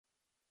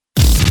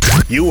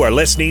You are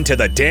listening to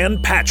the Dan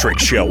Patrick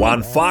Show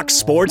on Fox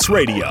Sports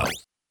Radio.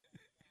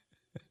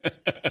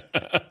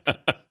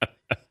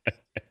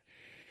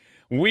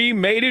 We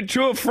made it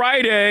to a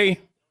Friday.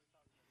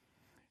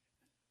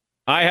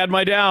 I had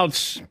my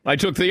doubts. I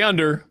took the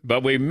under,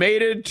 but we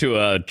made it to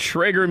a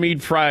Traeger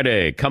Meat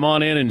Friday. Come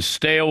on in and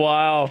stay a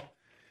while.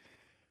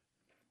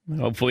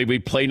 Hopefully we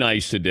play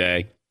nice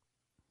today.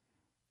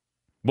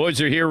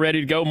 Boys are here ready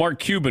to go. Mark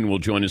Cuban will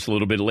join us a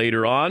little bit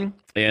later on.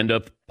 And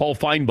Paul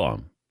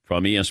Feinbaum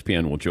from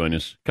ESPN will join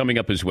us coming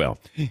up as well.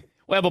 We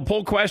have a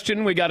poll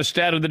question. We got a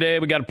stat of the day.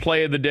 We got a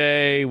play of the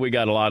day. We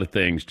got a lot of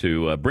things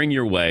to bring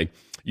your way.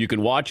 You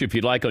can watch if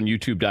you'd like on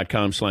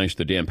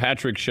youtube.com/The Dan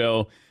Patrick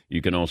Show.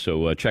 You can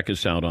also check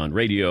us out on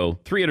radio,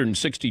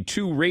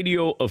 362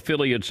 radio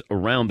affiliates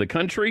around the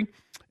country.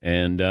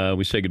 And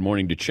we say good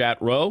morning to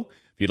Chat Row.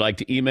 If you'd like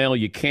to email,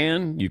 you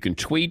can. You can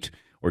tweet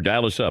or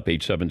dial us up,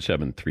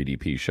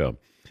 877-3DP-SHOW.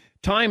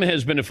 Time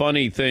has been a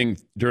funny thing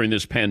during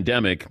this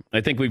pandemic.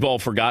 I think we've all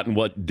forgotten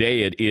what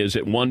day it is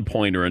at one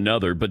point or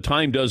another, but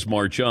time does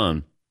march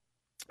on.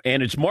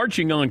 And it's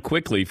marching on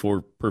quickly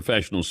for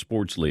professional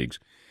sports leagues.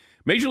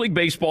 Major League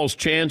Baseball's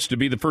chance to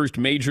be the first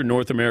major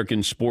North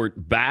American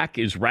sport back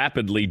is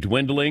rapidly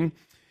dwindling.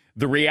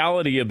 The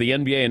reality of the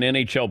NBA and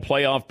NHL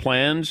playoff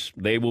plans,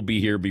 they will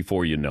be here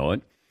before you know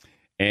it.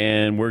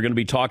 And we're going to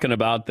be talking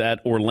about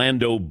that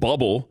Orlando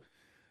bubble.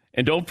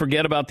 And don't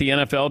forget about the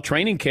NFL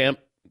training camp.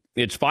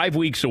 It's 5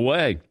 weeks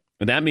away.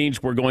 And that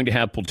means we're going to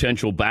have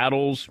potential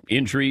battles,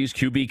 injuries,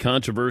 QB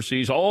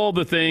controversies, all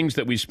the things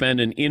that we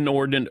spend an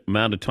inordinate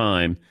amount of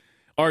time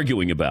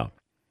arguing about.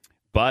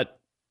 But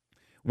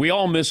we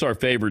all miss our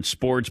favorite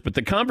sports, but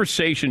the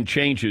conversation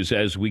changes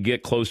as we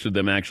get close to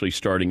them actually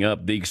starting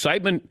up. The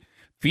excitement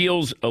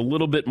feels a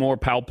little bit more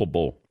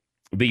palpable.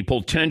 The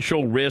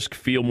potential risk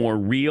feel more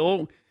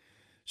real.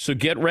 So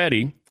get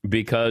ready,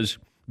 because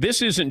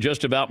this isn't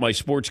just about my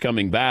sports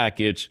coming back.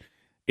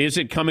 Is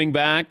it coming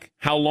back?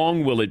 How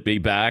long will it be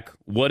back?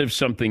 What if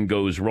something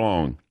goes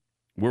wrong?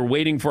 We're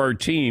waiting for our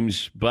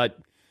teams, but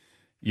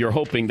you're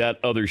hoping that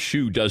other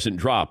shoe doesn't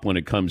drop when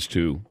it comes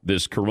to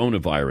this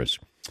coronavirus.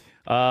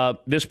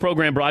 This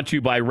program brought to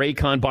you by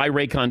Raycon,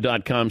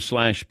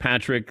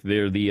 buyraycon.com/Patrick.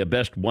 They're the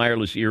best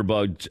wireless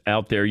earbuds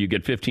out there. You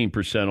get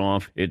 15%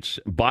 off. It's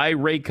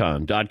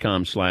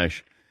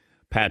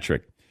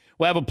buyraycon.com/Patrick.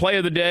 We'll have a play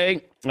of the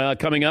day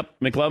coming up.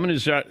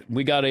 McLovin,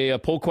 we got a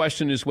poll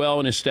question as well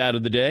and a stat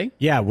of the day.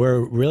 Yeah, we're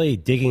really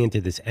digging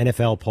into this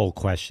NFL poll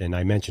question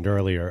I mentioned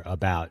earlier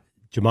about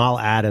Jamal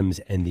Adams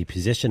and the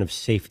position of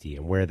safety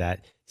and where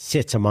that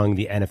sits among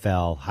the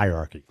NFL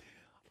hierarchy.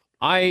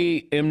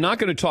 I am not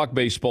going to talk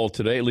baseball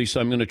today. At least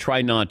I'm going to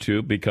try not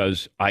to,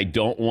 because I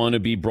don't want to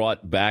be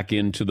brought back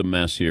into the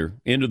mess here,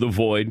 into the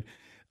void.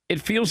 It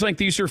feels like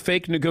these are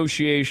fake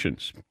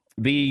negotiations.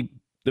 The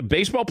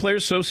Baseball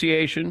Players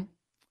Association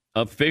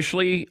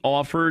officially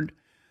offered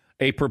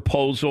a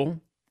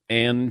proposal,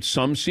 and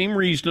some seem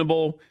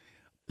reasonable,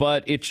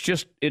 but it's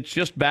just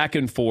back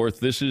and forth.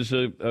 This is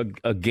a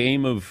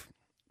game of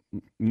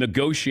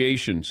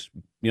negotiations.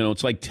 You know,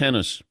 it's like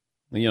tennis.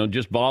 You know,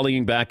 just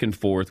volleying back and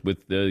forth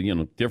with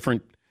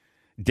different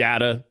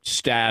data,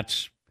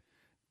 stats,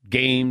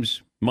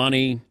 games,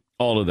 money,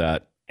 all of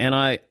that. And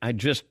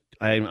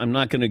I'm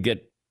not going to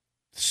get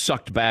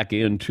sucked back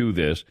into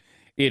this.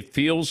 It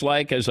feels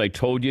like, as I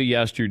told you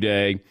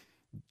yesterday,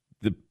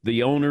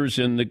 the owners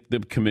and the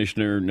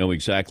commissioner know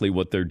exactly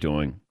what they're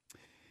doing.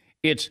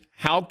 It's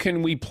how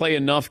can we play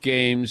enough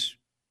games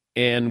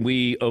and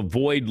we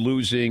avoid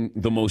losing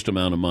the most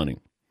amount of money?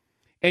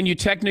 And you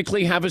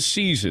technically have a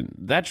season.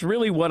 That's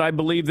really what I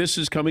believe this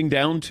is coming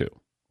down to.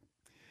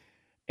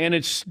 And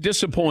it's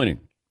disappointing.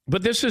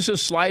 But this is a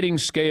sliding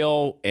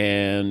scale,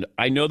 and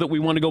I know that we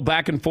want to go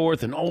back and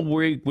forth, and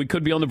we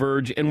could be on the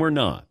verge, and we're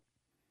not.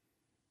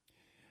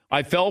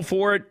 I fell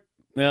for it,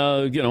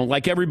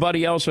 like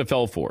everybody else, I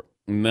fell for it.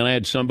 And then I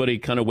had somebody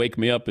kind of wake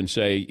me up and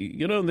say,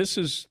 this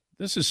is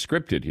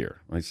scripted here.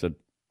 I said,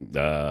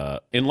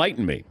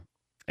 enlighten me.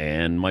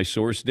 And my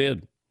source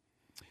did.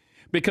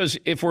 Because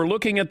if we're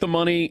looking at the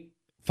money,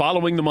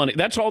 following the money,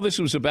 that's all this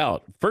was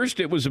about. First,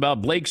 it was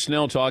about Blake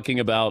Snell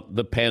talking about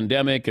the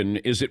pandemic and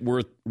is it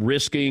worth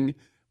risking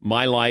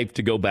my life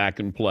to go back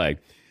and play?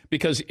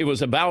 Because it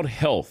was about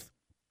health.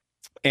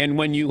 And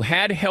when you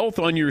had health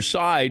on your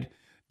side,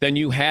 then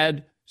you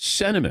had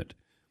sentiment.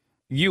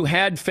 You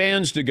had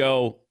fans to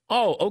go,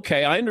 oh,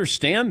 okay, I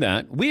understand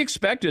that. We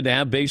expected to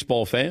have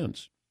baseball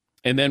fans.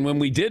 And then when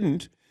we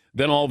didn't,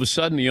 then all of a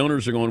sudden the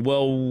owners are going,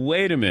 well,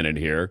 wait a minute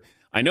here.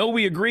 I know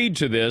we agreed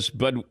to this,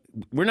 but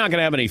we're not going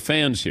to have any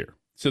fans here.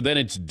 So then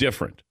it's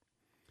different.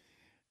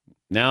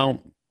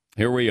 Now,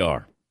 here we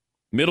are,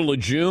 middle of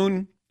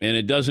June, and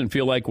it doesn't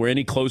feel like we're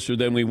any closer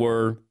than we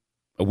were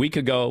a week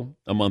ago,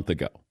 a month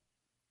ago.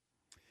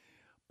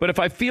 But if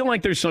I feel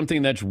like there's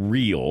something that's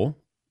real,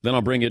 then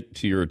I'll bring it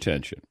to your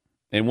attention.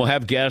 And we'll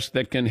have guests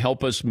that can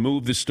help us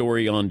move the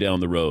story on down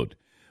the road.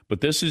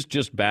 But this is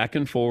just back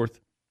and forth,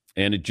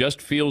 and it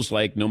just feels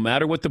like no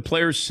matter what the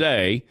players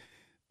say,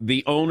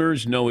 the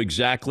owners know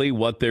exactly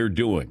what they're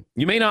doing.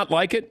 You may not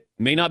like it,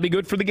 may not be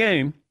good for the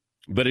game,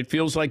 But it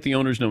feels like the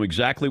owners know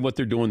exactly what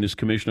they're doing. This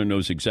commissioner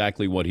knows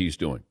exactly what he's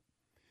doing.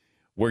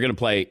 We're going to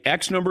play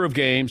X number of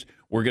games.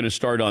 We're going to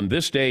start on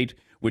this date,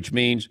 which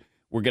means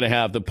we're going to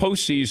have the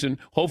postseason.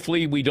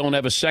 Hopefully, we don't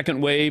have a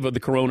second wave of the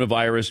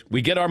coronavirus.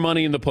 We get our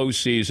money in the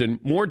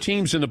postseason, more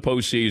teams in the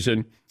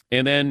postseason,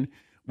 and then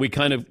we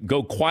kind of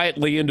go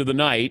quietly into the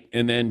night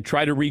and then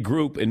try to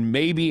regroup and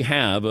maybe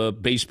have a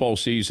baseball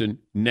season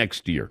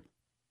next year.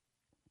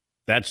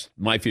 That's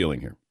my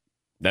feeling here.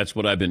 That's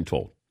what I've been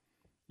told.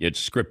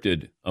 It's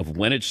scripted of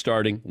when it's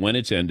starting, when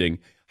it's ending,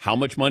 how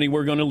much money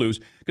we're going to lose.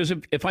 Because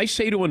if I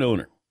say to an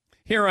owner,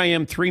 here I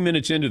am 3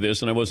 minutes into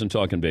this and I wasn't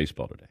talking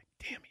baseball today.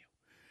 Damn you.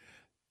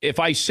 If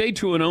I say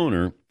to an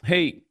owner,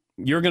 hey,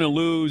 you're going to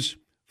lose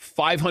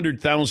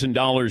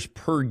 $500,000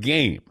 per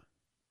game.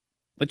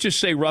 Let's just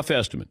say rough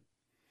estimate.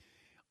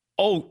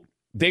 Oh,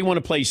 they want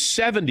to play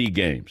 70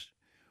 games.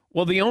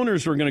 Well, the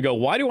owners are going to go,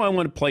 why do I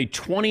want to play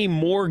 20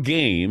 more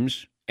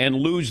games and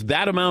lose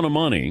that amount of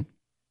money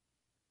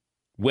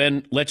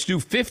when let's do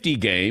 50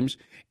 games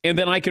and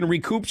then I can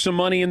recoup some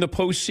money in the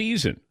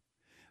postseason?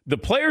 The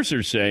players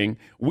are saying,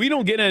 we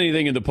don't get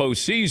anything in the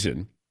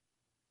postseason.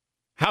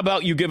 How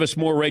about you give us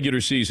more regular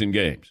season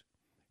games?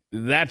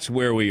 That's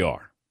where we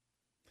are.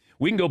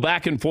 We can go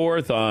back and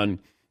forth on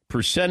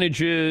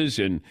percentages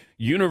and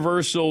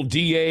universal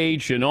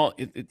DH and all.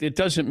 It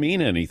doesn't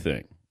mean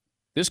anything.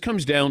 This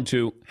comes down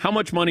to how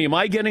much money am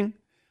I getting?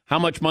 How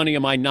much money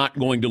am I not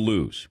going to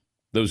lose?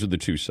 Those are the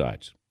two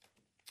sides.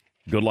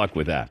 Good luck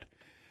with that.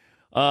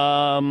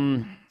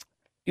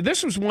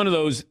 This was one of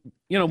those,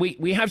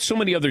 we have so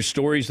many other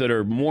stories that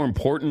are more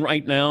important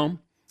right now,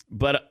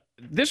 but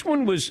this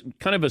one was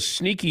kind of a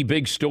sneaky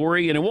big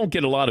story, and it won't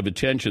get a lot of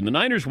attention. The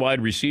Niners wide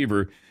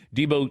receiver,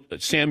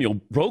 Deebo Samuel,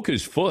 broke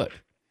his foot.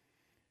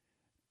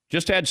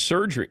 Just had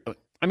surgery.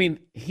 I mean,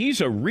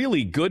 he's a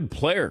really good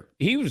player.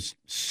 He was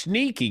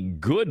sneaky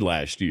good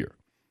last year.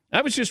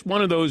 That was just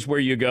one of those where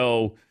you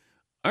go,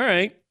 all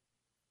right,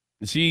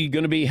 is he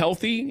going to be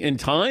healthy in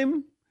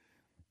time?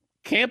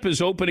 Camp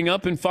is opening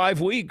up in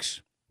 5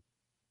 weeks.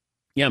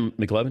 Yeah,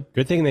 McLevin?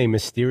 Good thing they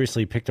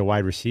mysteriously picked a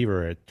wide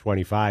receiver at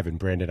 25 in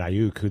Brandon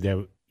Ayuk,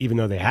 who even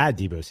though they had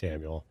Deebo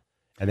Samuel,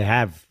 and they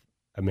have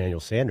Emmanuel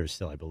Sanders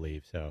still, I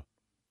believe. So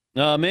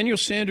Emmanuel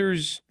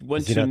Sanders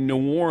went to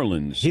New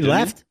Orleans. He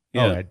left?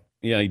 Yeah. Oh,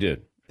 Yeah, he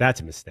did. That's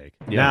a mistake.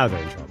 Yeah. Now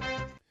they're in trouble.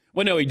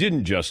 Well, no, he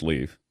didn't just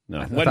leave.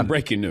 No, it wasn't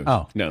breaking news.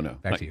 Oh, no.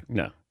 Back to you.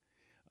 No.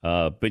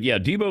 But yeah,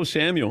 Deebo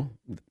Samuel,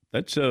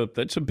 that's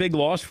a big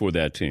loss for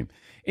that team.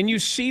 And you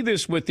see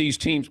this with these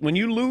teams. When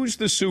you lose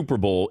the Super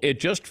Bowl, it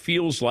just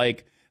feels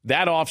like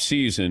that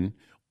offseason,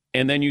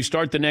 and then you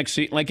start the next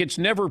season. Like, it's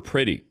never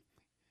pretty.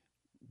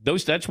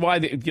 That's why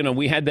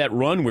we had that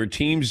run where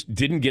teams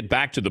didn't get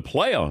back to the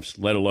playoffs,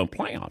 let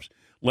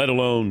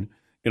alone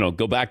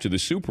go back to the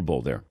Super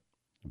Bowl there.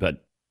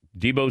 But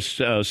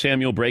Deebo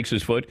Samuel breaks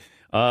his foot.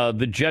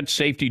 The Jets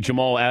safety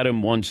Jamal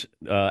Adams wants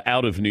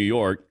out of New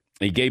York.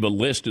 He gave a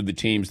list of the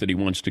teams that he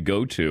wants to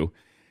go to.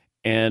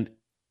 And,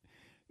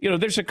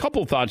 there's a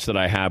couple thoughts that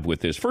I have with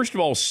this. First of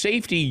all,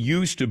 safety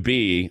used to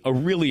be a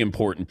really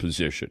important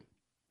position.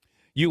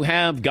 You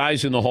have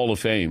guys in the Hall of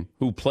Fame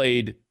who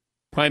played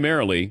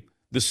primarily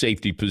the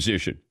safety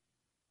position.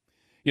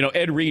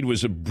 Ed Reed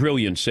was a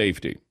brilliant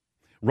safety.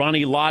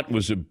 Ronnie Lott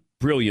was a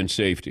brilliant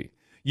safety.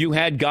 You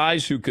had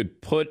guys who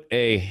could put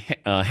a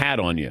hat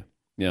on you,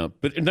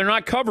 but they're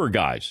not cover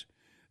guys.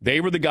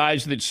 They were the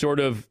guys that sort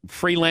of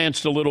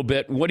freelanced a little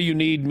bit. What do you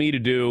need me to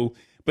do?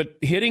 But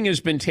hitting has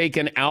been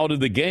taken out of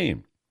the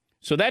game.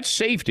 So that's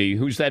safety,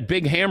 who's that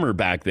big hammer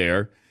back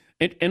there.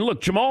 And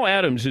look, Jamal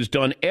Adams has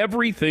done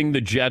everything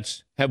the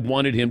Jets have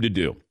wanted him to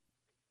do.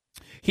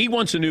 He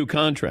wants a new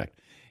contract.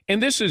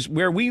 And this is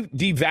where we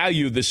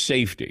devalue the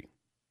safety.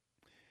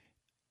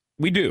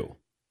 We do.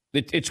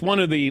 It's one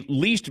of the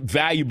least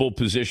valuable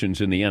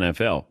positions in the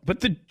NFL. But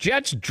the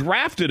Jets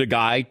drafted a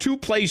guy to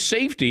play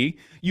safety.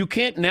 You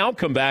can't now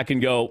come back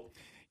and go,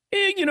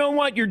 you know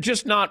what? You're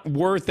just not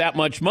worth that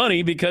much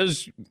money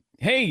because,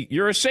 hey,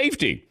 you're a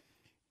safety.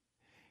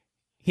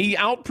 He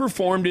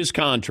outperformed his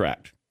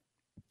contract.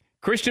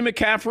 Christian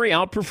McCaffrey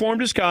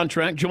outperformed his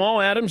contract. Jamal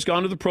Adams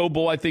gone to the Pro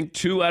Bowl, I think,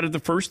 2 out of the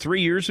first 3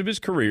 years of his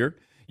career.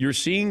 You're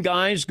seeing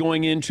guys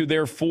going into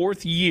their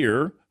 4th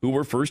year who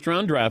were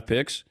first-round draft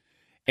picks,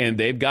 and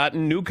they've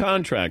gotten new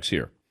contracts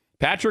here.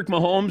 Patrick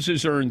Mahomes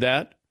has earned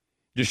that.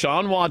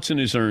 Deshaun Watson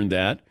has earned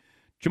that.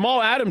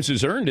 Jamal Adams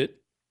has earned it,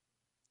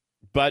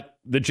 but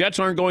the Jets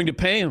aren't going to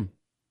pay him.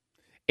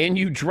 And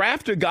you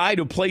draft a guy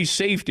to play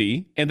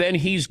safety, and then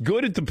he's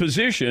good at the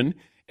position,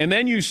 and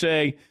then you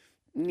say,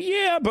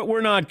 yeah, but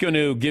we're not going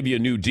to give you a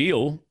new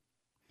deal.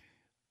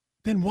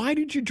 Then why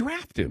did you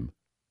draft him?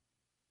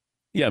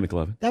 Yeah,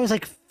 McLevin. That was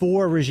like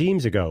 4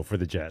 regimes ago for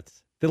the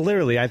Jets.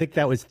 Literally, I think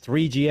that was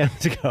 3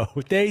 GMs ago.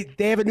 They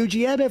have a new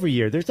GM every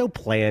year. There's no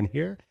plan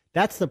here.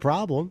 That's the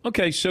problem.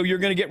 Okay, so you're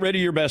going to get rid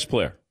of your best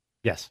player.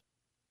 Yes.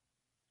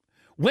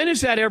 When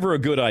is that ever a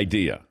good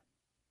idea?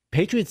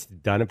 Patriots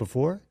done it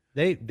before.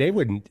 They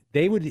wouldn't.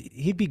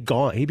 He'd be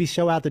gone. He'd be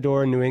so out the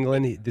door in New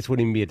England. This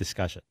wouldn't even be a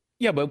discussion.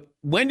 Yeah, but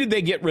when did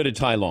they get rid of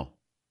Ty Law?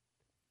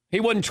 He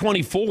wasn't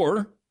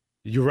 24.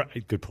 You're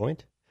right. Good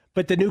point.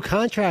 But the new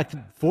contract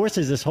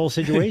forces this whole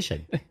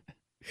situation.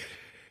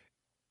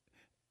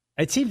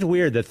 It seems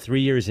weird that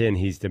 3 years in,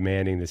 he's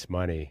demanding this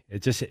money. I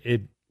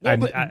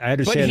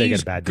understand they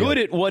get a bad deal. But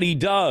he's good at what he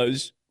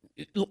does.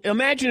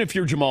 Imagine if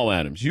you're Jamal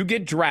Adams. You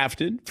get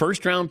drafted,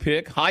 first-round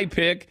pick, high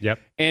pick,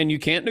 and you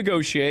can't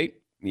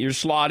negotiate. You're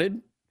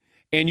slotted.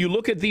 And you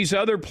look at these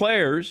other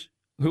players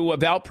who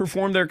have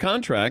outperformed their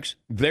contracts.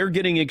 They're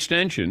getting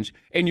extensions,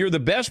 and you're the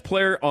best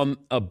player on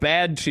a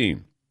bad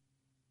team.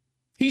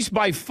 He's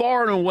by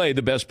far and away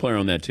the best player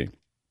on that team.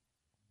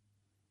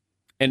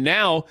 And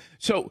now,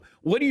 so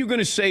what are you going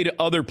to say to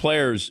other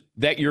players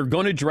that you're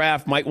going to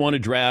draft, might want to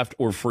draft,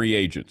 or free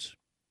agents?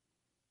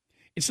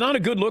 It's not a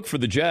good look for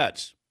the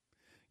Jets.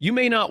 You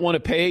may not want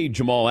to pay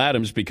Jamal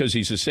Adams because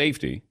he's a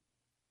safety,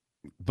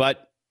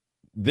 but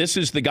this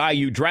is the guy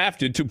you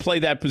drafted to play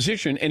that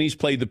position, and he's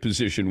played the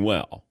position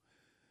well.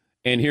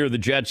 And here are the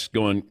Jets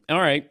going,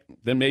 all right,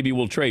 then maybe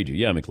we'll trade you.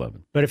 Yeah,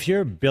 McLevin. But if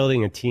you're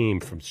building a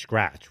team from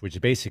scratch, which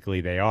basically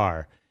they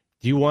are,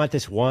 do you want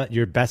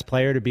your best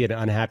player to be an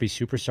unhappy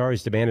superstar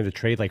who's demanded a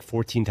trade like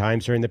 14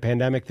 times during the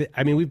pandemic?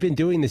 I mean, we've been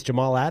doing this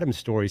Jamal Adams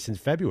story since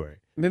February.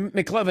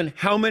 McLevin,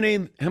 how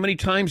many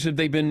times have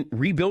they been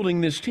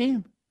rebuilding this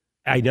team?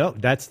 I know.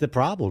 That's the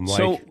problem.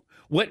 So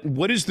what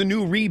does the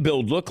new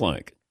rebuild look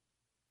like?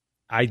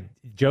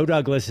 Joe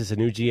Douglas is a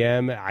new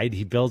GM.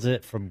 He builds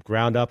it from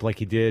ground up like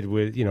he did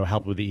with,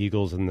 help with the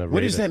Eagles and the Ravens.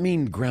 What does that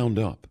mean, ground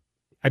up?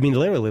 I mean,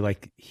 literally,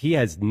 like he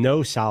has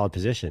no solid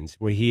positions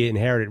where he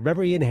inherited.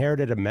 Remember, he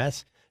inherited a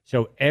mess.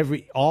 So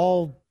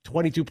all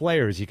 22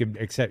 players he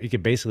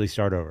could basically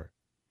start over.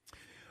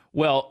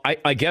 Well,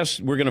 I guess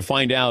we're going to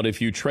find out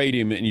if you trade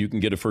him and you can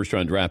get a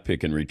first-round draft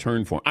pick in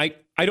return for him.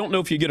 I don't know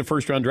if you get a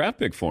first-round draft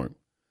pick for him.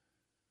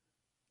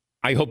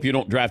 I hope you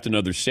don't draft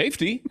another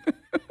safety.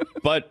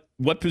 But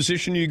what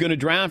position are you going to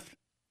draft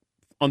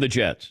on the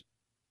Jets?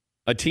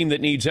 A team that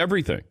needs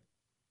everything.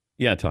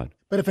 Yeah, Todd.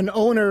 But if an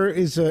owner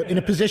is in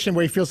a position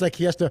where he feels like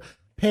he has to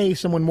pay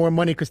someone more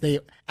money because they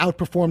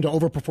outperformed or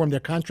overperformed their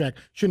contract,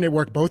 shouldn't it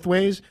work both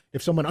ways?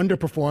 If someone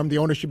underperformed, the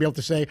owner should be able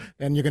to say,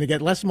 and you're going to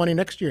get less money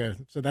next year.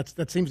 So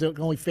that seems the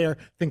only fair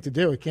thing to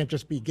do. It can't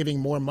just be giving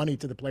more money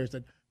to the players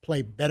that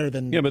play better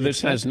than. Yeah, but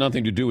this has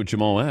nothing to do with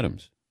Jamal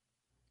Adams.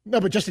 No,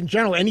 but just in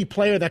general, any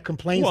player that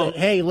complains that,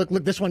 hey, look,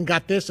 this one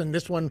got this and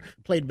this one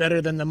played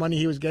better than the money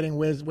he was getting,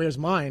 where's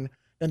mine?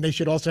 Then they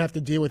should also have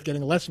to deal with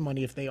getting less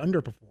money if they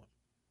underperform.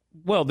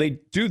 Well,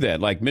 they do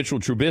that. Like Mitchell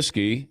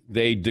Trubisky,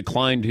 they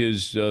declined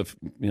his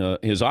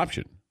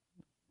option.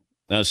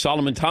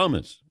 Solomon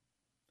Thomas.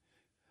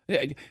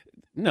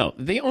 No,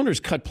 the owners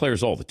cut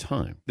players all the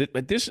time.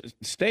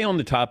 Stay on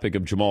the topic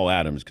of Jamal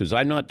Adams, because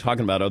I'm not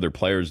talking about other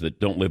players that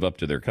don't live up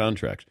to their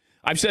contracts.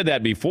 I've said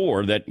that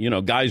before, that,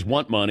 guys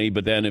want money,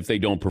 but then if they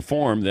don't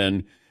perform,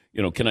 then,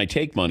 can I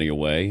take money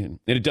away? And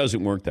it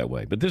doesn't work that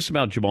way. But this is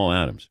about Jamal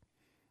Adams.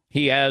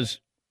 He has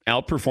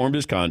outperformed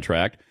his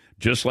contract,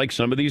 just like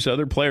some of these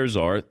other players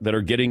are that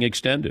are getting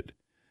extended.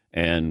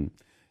 And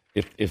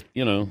if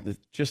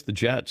just the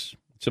Jets,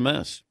 it's a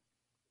mess.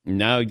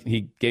 Now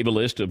he gave a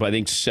list of, I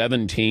think,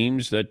 7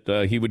 teams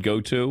that he would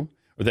go to,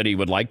 or that he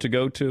would like to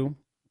go to.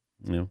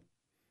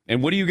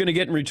 And what are you going to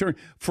get in return?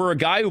 For a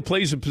guy who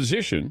plays a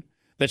position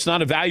that's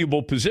not a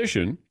valuable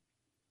position,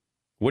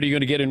 what are you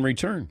going to get in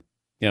return?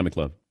 Yeah,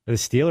 McLeod. The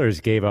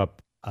Steelers gave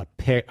up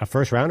a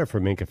first rounder for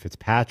Minkah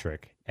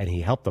Fitzpatrick, and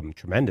he helped them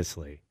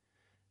tremendously.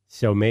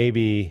 So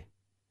maybe,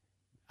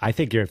 I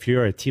think if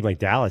you're a team like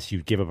Dallas,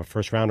 you'd give up a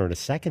first rounder and a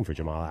second for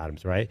Jamal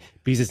Adams, right?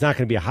 Because it's not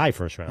going to be a high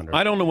first rounder.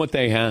 I don't know what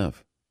they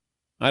have.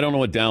 I don't know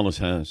what Dallas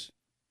has.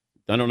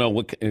 I don't know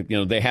what,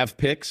 they have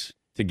picks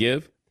to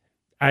give.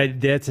 I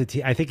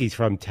think he's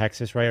from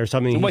Texas, right, or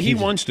something. Well, he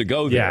wants to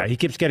go there. Yeah, he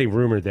keeps getting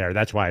rumored there.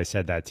 That's why I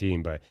said that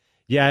team. But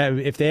yeah,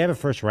 if they have a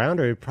first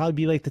rounder, it'd probably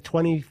be like the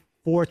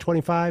 24,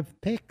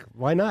 25 pick.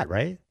 Why not,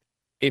 right?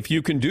 If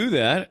you can do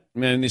that,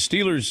 man, the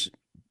Steelers,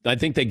 I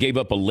think they gave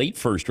up a late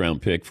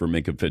first-round pick for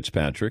Minkah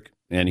Fitzpatrick,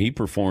 and he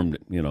performed,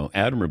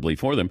 admirably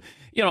for them.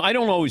 I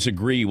don't always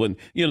agree when,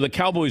 the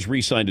Cowboys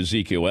re-signed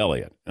Ezekiel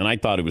Elliott, and I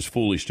thought it was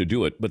foolish to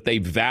do it, but they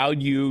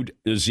valued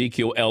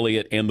Ezekiel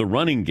Elliott and the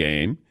running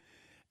game,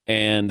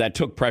 and that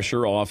took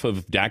pressure off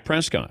of Dak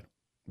Prescott.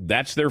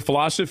 That's their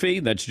philosophy.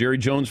 That's Jerry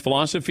Jones'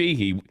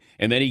 philosophy.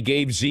 And then he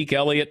gave Zeke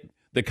Elliott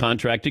the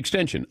contract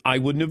extension. I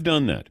wouldn't have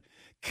done that.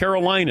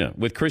 Carolina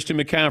with Christian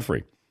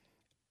McCaffrey,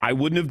 I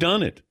wouldn't have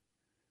done it.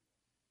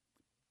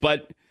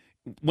 But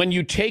when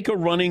you take a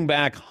running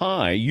back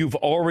high, you've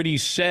already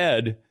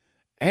said,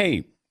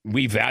 hey,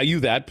 we value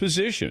that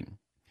position.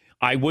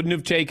 I wouldn't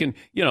have taken,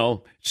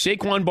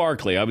 Saquon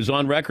Barkley. I was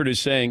on record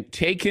as saying,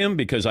 take him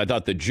because I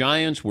thought the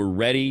Giants were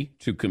ready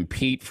to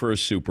compete for a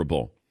Super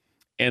Bowl.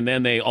 And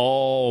then that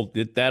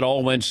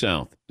all went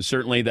south.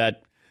 Certainly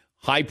that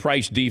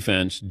high-priced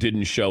defense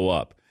didn't show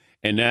up.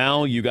 And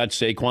now you got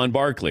Saquon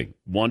Barkley.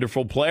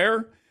 Wonderful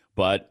player,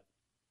 but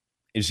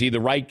is he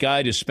the right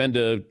guy to spend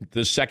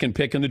the second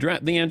pick in the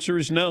draft? The answer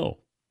is no.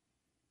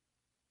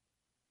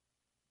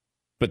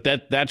 But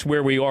that's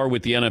where we are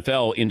with the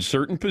NFL. In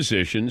certain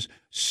positions,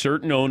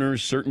 certain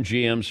owners, certain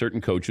GMs, certain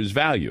coaches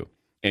value.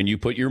 And you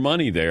put your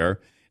money there.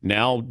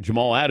 Now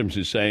Jamal Adams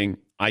is saying,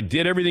 I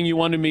did everything you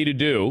wanted me to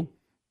do.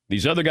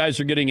 These other guys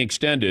are getting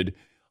extended.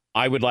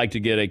 I would like to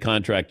get a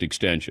contract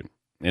extension.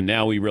 And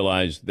now we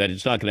realize that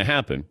it's not going to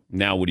happen.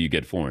 Now what do you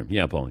get for him?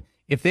 Yeah, Paulie.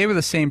 If they were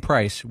the same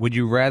price, would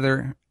you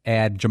rather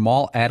add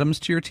Jamal Adams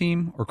to your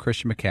team or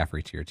Christian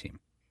McCaffrey to your team?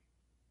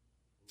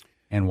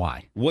 And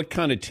why? What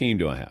kind of team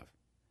do I have?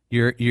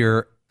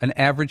 You're an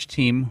average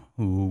team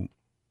who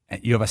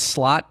you have a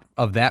slot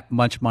of that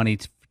much money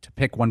to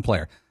pick one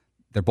player.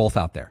 They're both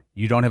out there.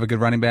 You don't have a good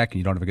running back and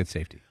you don't have a good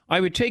safety. I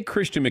would take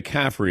Christian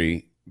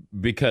McCaffrey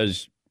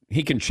because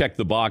he can check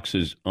the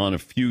boxes on a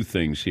few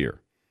things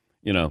here.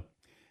 You know,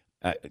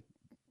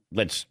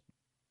 let's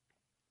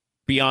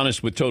be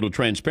honest with total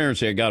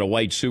transparency. I got a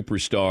white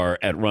superstar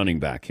at running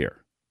back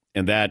here.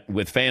 And that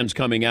with fans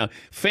coming out,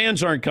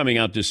 fans aren't coming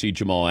out to see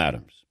Jamal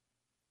Adams.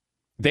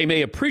 They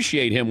may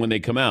appreciate him when they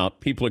come out.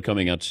 People are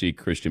coming out to see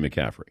Christian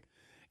McCaffrey.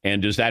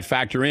 And does that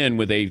factor in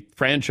with a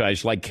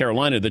franchise like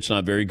Carolina that's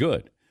not very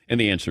good? And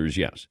the answer is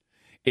yes.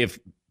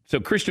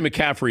 So Christian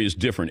McCaffrey is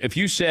different. If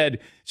you said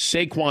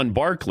Saquon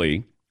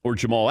Barkley or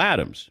Jamal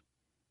Adams,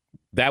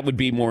 that would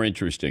be more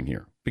interesting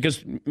here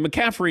because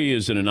McCaffrey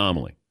is an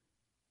anomaly.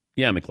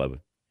 Yeah, McLevin.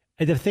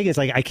 And the thing is,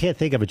 like, I can't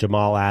think of a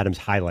Jamal Adams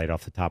highlight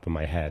off the top of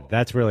my head.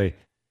 That's really,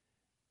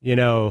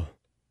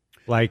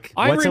 like,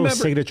 what's a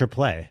signature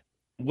play?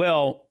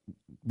 Well,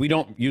 we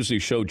don't usually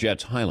show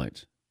Jets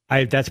highlights.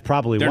 That's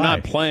probably They're why.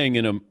 not playing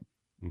in a.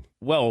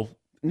 Well,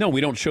 no,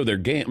 we don't show their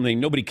game. I mean,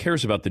 nobody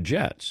cares about the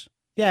Jets.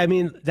 Yeah, I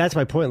mean, that's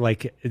my point.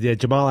 Like, the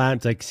Jamal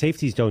Adams, like,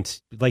 safeties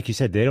don't, like you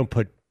said, they don't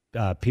put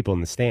people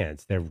in the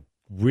stands. They're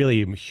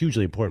really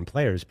hugely important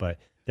players, but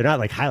they're not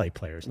like highlight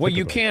players. Well, typically.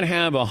 you can't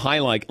have a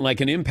highlight,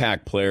 like an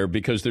impact player,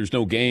 because there's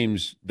no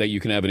games that you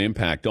can have an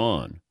impact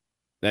on.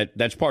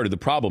 That's part of the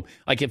problem.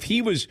 Like, if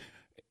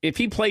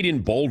he played in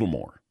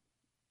Baltimore,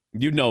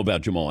 you'd know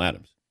about Jamal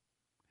Adams.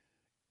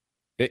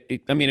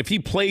 I mean, if he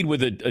played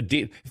with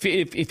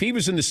if he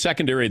was in the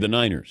secondary of the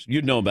Niners,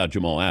 you'd know about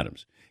Jamal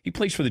Adams. He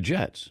plays for the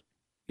Jets.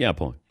 Yeah,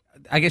 Paul.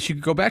 I guess you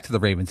could go back to the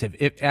Ravens.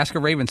 Ask a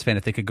Ravens fan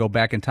if they could go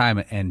back in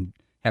time and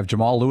have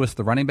Jamal Lewis,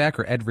 the running back,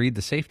 or Ed Reed,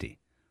 the safety.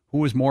 Who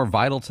was more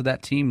vital to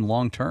that team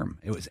long term?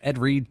 It was Ed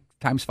Reed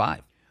times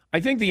 5. I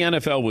think the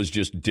NFL was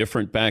just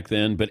different back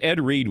then, but Ed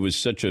Reed was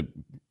such a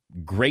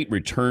great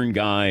return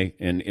guy,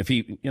 and if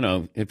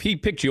he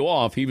picked you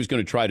off, he was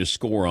going to try to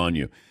score on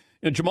you.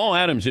 And Jamal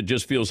Adams, it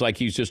just feels like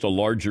he's just a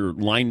larger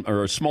line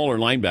or a smaller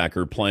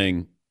linebacker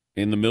playing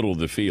in the middle of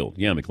the field.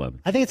 Yeah, McLevin.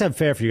 I think it's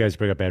unfair for you guys to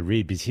bring up Ed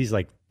Reed because he's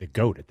like the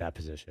GOAT at that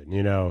position.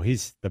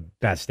 He's the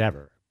best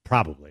ever,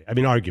 probably. I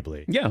mean,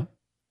 arguably. Yeah.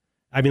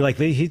 I mean, like,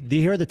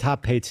 here are the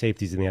top paid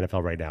safeties in the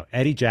NFL right now.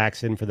 Eddie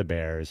Jackson for the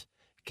Bears,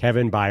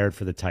 Kevin Byard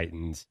for the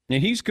Titans.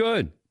 And he's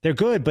good. They're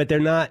good, but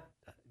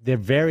they're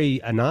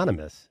very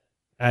anonymous.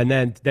 And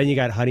then you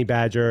got Honey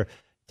Badger,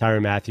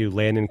 Tyrann Mathieu,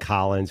 Landon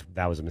Collins.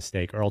 That was a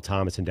mistake. Earl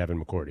Thomas and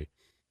Devin McCourty.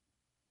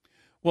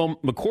 Well,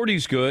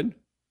 McCourty's good.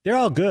 They're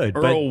all good.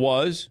 Earl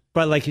was.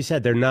 But like you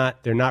said, they're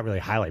not really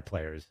highlight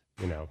players,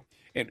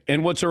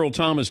 And what's Earl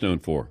Thomas known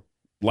for?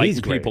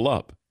 Lighting people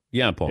up.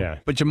 Yeah, Paul. Yeah.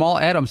 But Jamal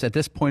Adams, at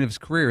this point of his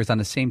career, is on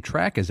the same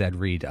track as Ed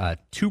Reed.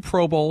 2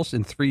 Pro Bowls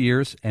in 3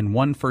 years and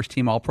 1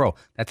 first-team All-Pro.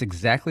 That's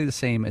exactly the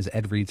same as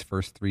Ed Reed's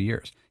first 3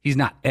 years. He's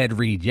not Ed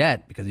Reed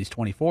yet because he's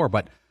 24,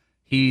 but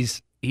he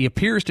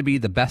appears to be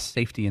the best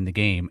safety in the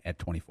game at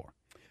 24. All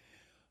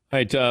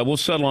right, we'll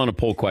settle on a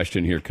poll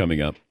question here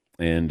coming up.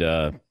 And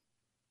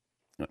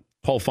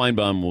Paul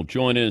Feinbaum will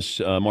join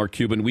us, Mark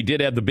Cuban. We did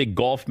have the big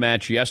golf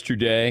match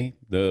yesterday.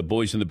 The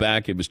boys in the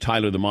back, it was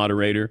Tyler, the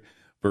moderator,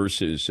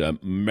 versus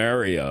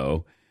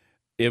Mario.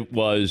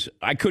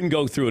 I couldn't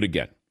go through it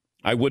again.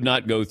 I would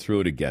not go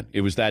through it again.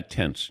 It was that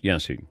tense.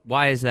 Yes, he.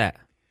 Why is that?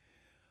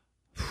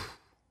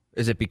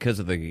 Is it because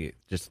of the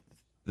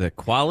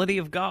quality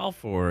of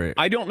golf, or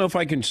I don't know if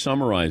I can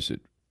summarize it.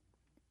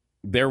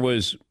 There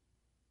was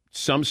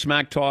some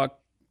smack talk.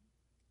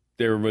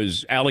 There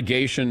was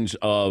allegations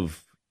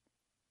of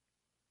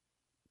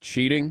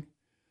cheating.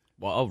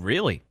 Well, oh,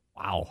 really?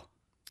 Wow.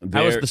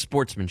 How was the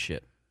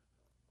sportsmanship?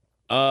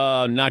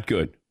 Not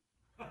good.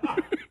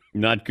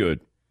 Not good.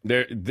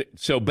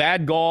 So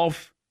bad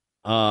golf.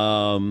 It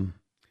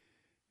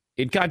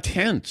got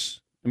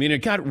tense. I mean, it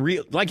got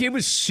real. Like, it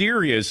was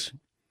serious.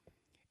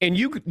 And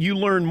you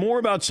learn more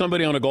about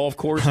somebody on a golf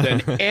course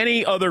than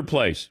any other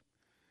place.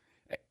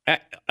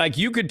 Like,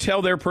 you could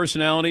tell their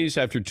personalities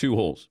after 2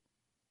 holes.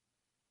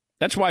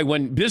 That's why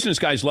when business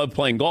guys love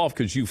playing golf,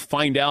 because you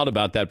find out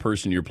about that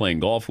person you're playing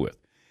golf with.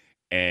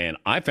 And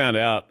I found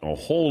out a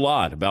whole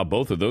lot about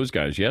both of those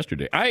guys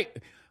yesterday. I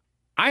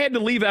had to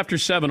leave after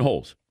 7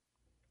 holes.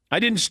 I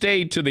didn't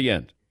stay to the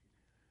end.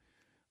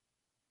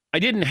 I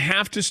didn't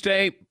have to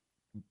stay,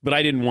 but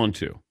I didn't want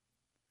to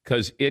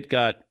because it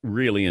got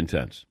really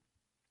intense.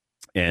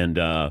 And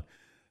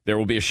there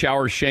will be a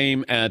shower of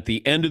shame at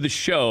the end of the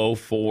show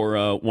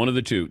for one of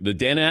the two. The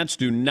Danettes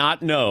do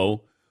not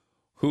know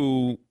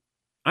who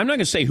I'm not going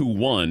to say who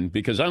won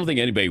because I don't think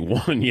anybody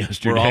won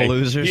yesterday. We're all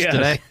losers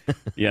today.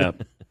 Yeah.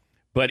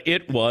 But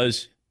it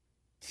was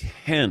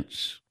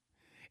tense.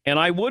 And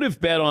I would have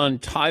bet on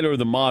Tyler,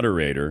 the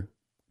moderator,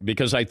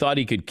 because I thought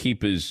he could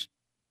keep his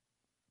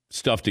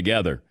stuff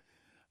together.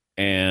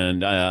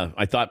 And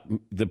I thought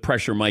the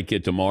pressure might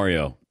get to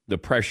Mario. The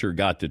pressure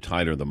got to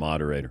Tyler, the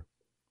moderator.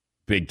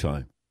 Big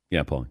time.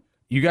 Yeah, Paul.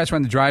 You guys were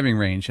on the driving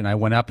range, and I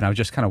went up, and I was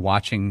just kind of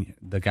watching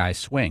the guy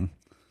swing.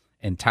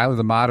 And Tyler,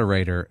 the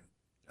moderator,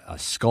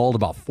 sculled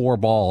about 4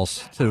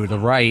 balls to the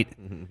right.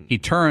 He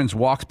turns,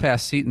 walks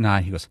past Seton and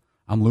I. He goes,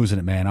 I'm losing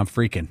it, man. I'm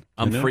freaking.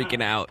 I'm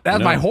freaking out.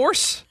 That's my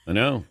horse. I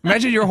know.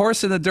 Imagine your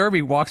horse in the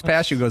Derby walks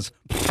past you and goes,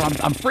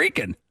 I'm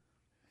freaking.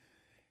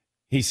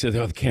 He said,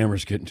 the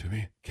camera's getting to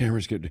me.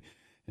 Camera's getting to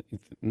me.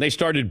 And they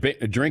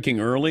started drinking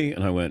early,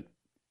 and I went,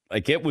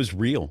 it was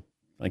real.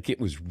 It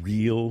was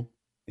real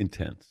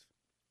intense.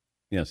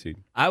 Yes,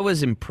 I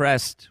was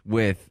impressed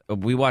with,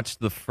 we watched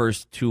the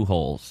first 2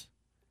 holes,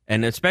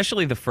 and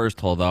especially the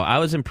first hole, though. I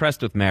was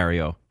impressed with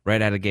Mario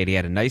right out of the gate. He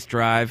had a nice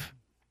drive.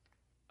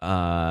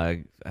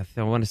 I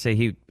want to say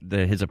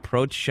his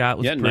approach shot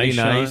was pretty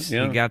nice. Shot,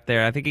 yeah. He got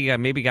there. I think he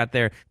got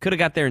there. Could have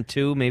got there in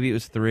 2. Maybe it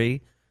was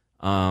 3.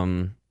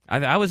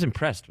 I was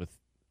impressed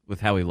with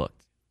how he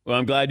looked. Well,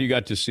 I'm glad you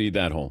got to see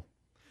that hole.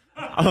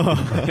 Oh,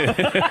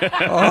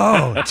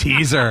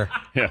 teaser.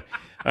 Yeah.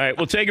 All right,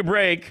 we'll take a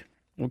break.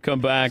 We'll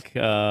come back.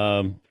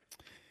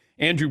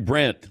 Andrew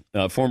Brandt,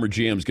 former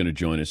GM, is going to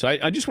join us.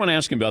 I just want to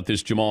ask him about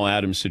this Jamal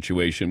Adams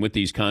situation with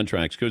these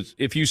contracts, because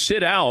if you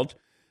sit out,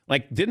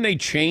 didn't they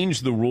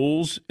change the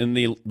rules in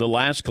the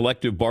last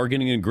collective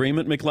bargaining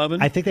agreement,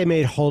 McLevin? I think they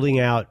made holding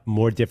out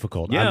more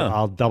difficult. Yeah.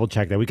 I'll double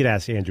check that. We could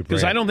ask Andrew Brandt.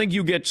 Because I don't think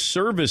you get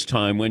service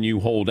time when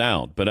you hold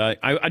out. But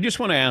I just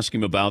want to ask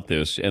him about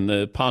this and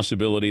the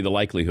possibility, the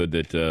likelihood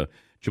that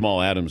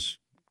Jamal Adams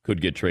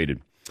could get traded.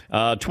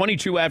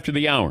 22 after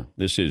the hour.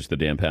 This is the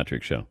Dan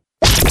Patrick Show.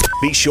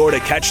 Be sure to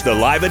catch the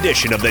live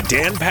edition of the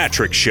Dan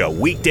Patrick Show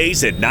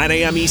weekdays at 9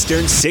 a.m.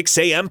 Eastern, 6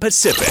 a.m.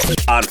 Pacific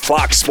on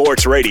Fox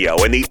Sports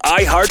Radio and the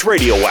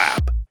iHeartRadio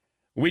app.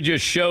 We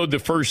just showed the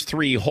first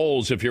 3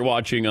 holes if you're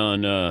watching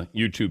on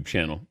YouTube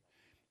channel.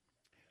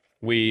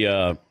 We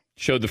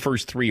showed the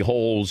first 3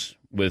 holes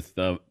with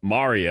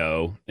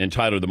Mario and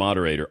Tyler, the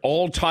moderator,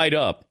 all tied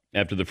up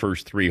after the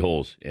first 3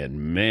 holes.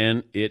 And,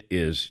 man, it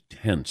is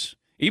tense.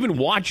 Even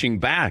watching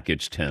back,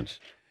 it's tense.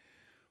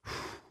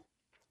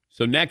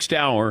 So next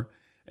hour,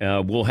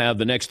 we'll have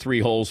the next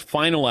 3 holes.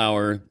 Final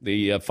hour,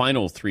 the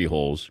final 3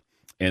 holes,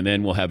 and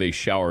then we'll have a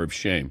shower of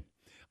shame.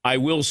 I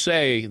will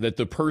say that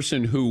the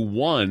person who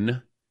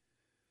won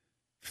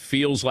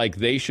feels like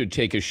they should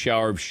take a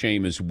shower of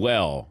shame as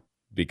well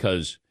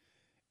because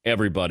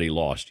everybody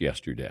lost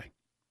yesterday.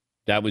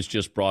 That was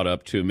just brought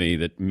up to me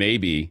that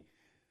maybe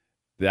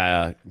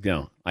I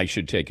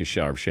should take a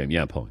shower of shame.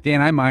 Yeah, Paul.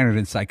 Dan, I minored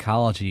in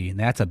psychology, and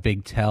that's a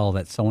big tell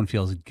that someone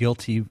feels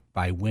guilty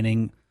by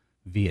winning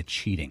via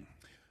cheating.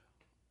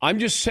 I'm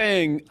just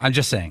saying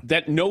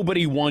that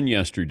nobody won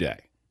yesterday.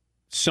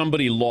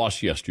 Somebody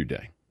lost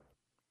yesterday.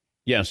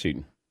 Yes,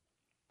 Eden.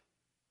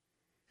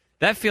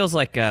 That feels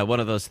like one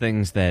of those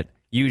things that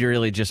you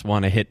really just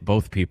want to hit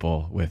both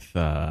people with.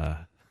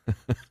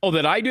 Oh,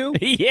 that I do?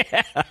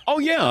 Yeah. Oh,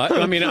 yeah.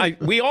 I mean,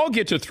 we all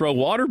get to throw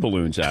water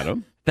balloons at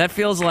them. That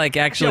feels like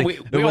actually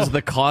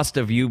the cost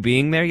of you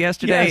being there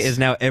yesterday is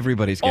now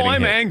everybody's getting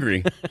I'm hit.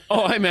 angry.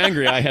 I'm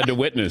angry. I had to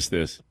witness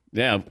this.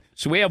 Yeah.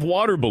 So we have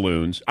water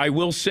balloons. I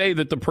will say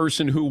that the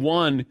person who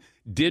won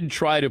did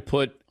try to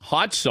put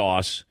hot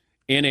sauce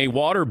in a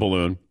water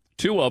balloon,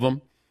 2 of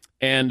them.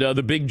 And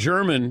the big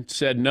German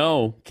said,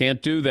 no,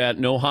 can't do that.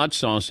 No hot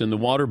sauce in the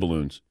water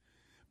balloons.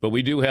 But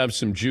we do have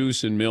some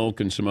juice and milk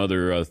and some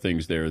other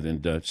things there.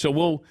 So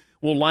we'll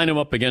line them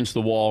up against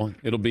the wall.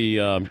 It'll be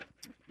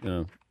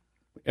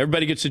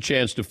everybody gets a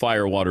chance to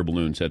fire water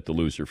balloons at the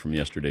loser from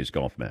yesterday's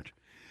golf match.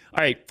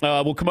 All right,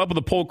 we'll come up with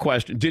a poll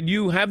question. Did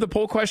you have the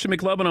poll question,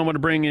 McLevin? I want to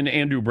bring in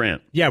Andrew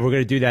Brandt. Yeah, we're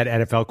going to do that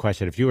NFL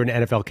question. If you were an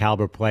NFL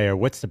caliber player,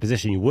 what's the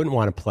position you wouldn't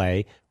want to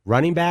play?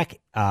 Running back,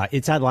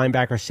 inside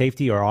linebacker,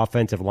 safety, or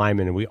offensive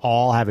lineman? And we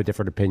all have a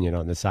different opinion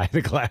on this side of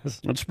the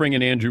class. Let's bring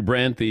in Andrew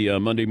Brandt, the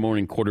Monday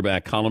morning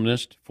quarterback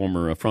columnist,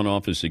 former front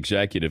office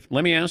executive.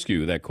 Let me ask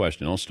you that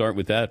question. I'll start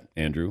with that,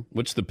 Andrew.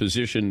 What's the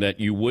position that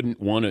you wouldn't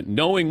want to,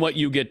 knowing what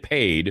you get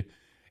paid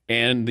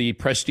and the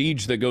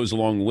prestige that goes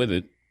along with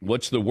it,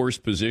 what's the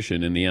worst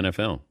position in the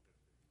NFL?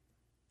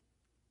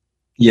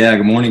 Yeah,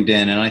 good morning,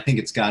 Dan. And I think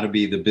it's got to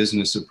be the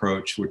business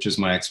approach, which is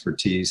my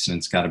expertise, and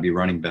it's got to be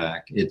running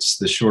back. It's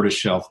the shortest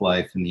shelf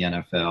life in the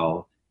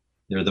NFL.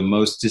 They're the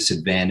most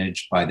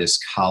disadvantaged by this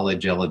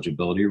college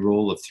eligibility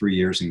rule of 3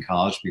 years in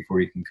college before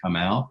you can come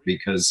out,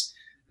 because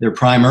their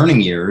prime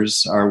earning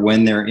years are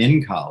when they're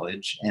in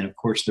college and, of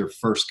course, their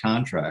first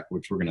contract,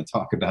 which we're going to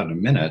talk about in a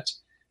minute.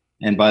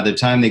 And by the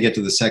time they get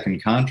to the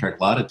second contract,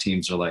 a lot of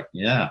teams are like,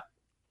 yeah,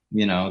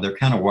 they're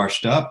kind of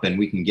washed up and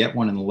we can get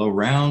one in the low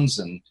rounds.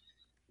 And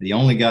the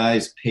only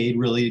guys paid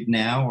really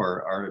now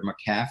are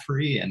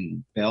McCaffrey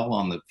and Bell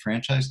on the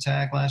franchise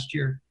tag last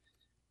year.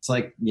 It's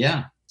like,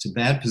 yeah. it's a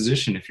bad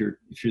position if you're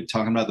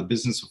talking about the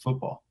business of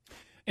football.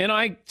 And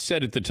I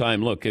said at the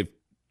time, look, if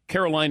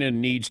Carolina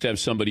needs to have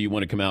somebody you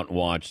want to come out and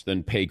watch,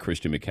 then pay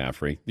Christian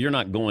McCaffrey. You're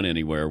not going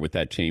anywhere with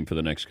that team for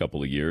the next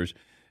couple of years.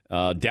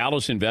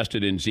 Dallas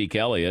invested in Zeke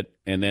Elliott,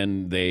 and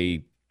then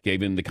they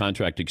gave him the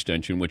contract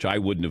extension, which I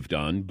wouldn't have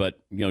done.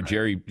 But,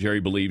 Jerry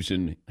believes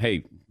in,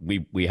 hey,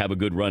 we have a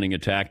good running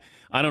attack.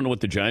 I don't know what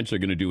the Giants are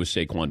going to do with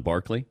Saquon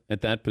Barkley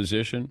at that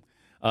position.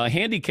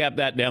 Handicap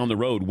that down the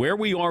road. Where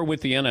we are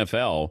with the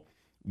NFL,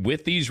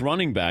 with these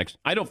running backs,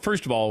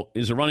 first of all,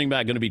 is a running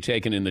back going to be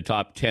taken in the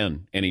top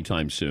 10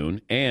 anytime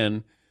soon?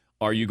 And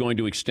are you going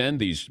to extend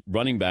these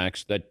running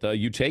backs that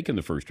you take in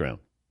the first round?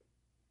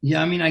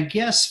 Yeah, I mean, I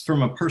guess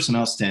from a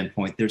personnel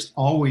standpoint, there's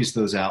always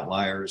those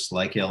outliers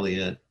like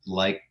Elliott,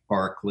 like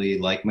Barkley,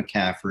 like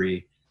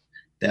McCaffrey,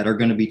 that are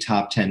going to be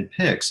top 10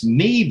 picks,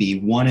 maybe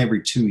one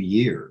every 2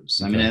 years.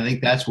 Okay. I mean, I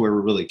think that's where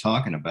we're really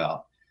talking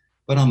about.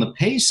 But on the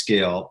pay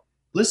scale,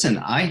 listen,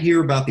 I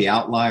hear about the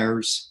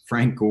outliers,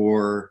 Frank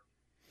Gore,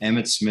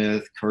 Emmitt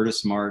Smith,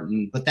 Curtis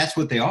Martin, but that's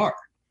what they are.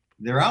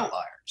 They're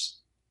outliers,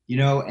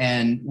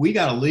 and we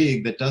got a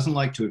league that doesn't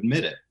like to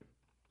admit it.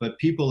 But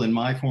people in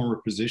my former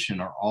position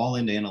are all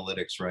into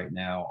analytics right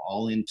now,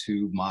 all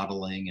into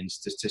modeling and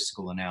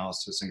statistical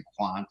analysis and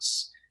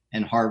quants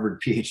and Harvard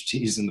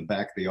PhDs in the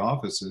back of the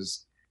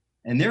offices.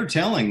 And they're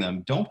telling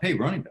them, don't pay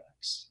running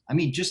backs. I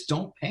mean, just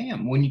don't pay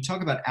them. When you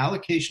talk about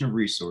allocation of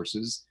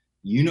resources,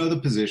 the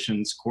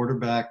positions,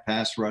 quarterback,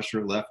 pass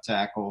rusher, left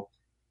tackle.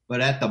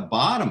 But at the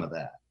bottom of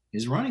that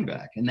is running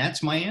back. And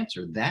that's my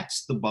answer.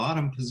 That's the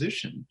bottom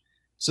position.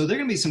 So there are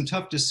going to be some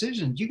tough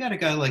decisions. You got a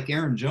guy like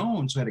Aaron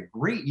Jones who had a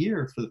great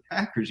year for the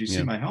Packers. You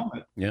see my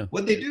helmet. Yeah.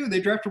 What'd they do?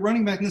 They draft a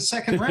running back in the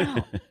second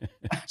round.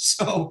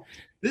 So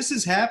this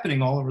is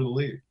happening all over the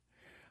league.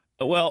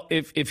 Well,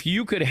 if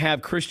you could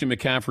have Christian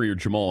McCaffrey or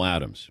Jamal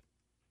Adams,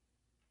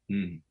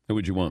 who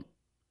would you want?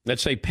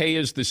 Let's say pay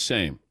is the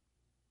same.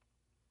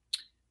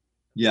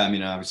 Yeah, I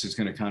mean, obviously it's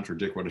going to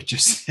contradict what I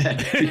just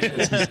said.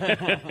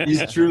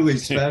 He's truly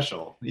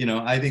special.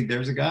 I think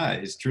there's a guy.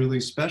 He's truly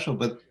special,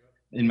 but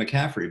in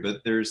McCaffrey, but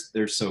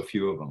there's so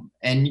few of them.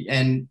 And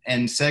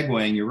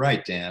segueing, you're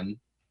right, Dan.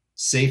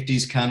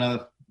 Safety's kind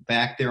of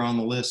back there on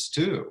the list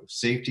too.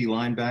 Safety,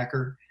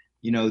 linebacker.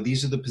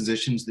 These are the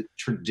positions that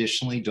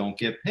traditionally don't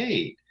get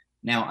paid.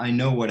 Now, I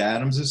know what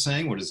Adams is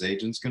saying, what his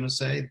agent's going to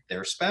say.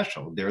 They're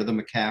special. They're the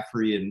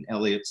McCaffrey and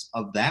Elliott's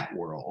of that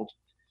world.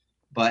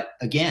 But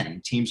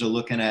again, teams are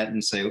looking at it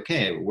and say,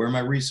 okay, where are my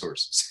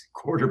resources?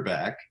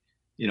 Quarterback,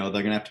 they're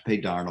going to have to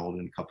pay Darnold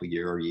in a couple a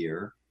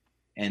year.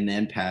 And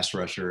then pass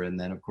rusher, and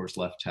then, of course,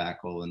 left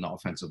tackle and the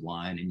offensive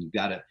line. And you've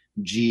got a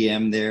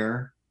GM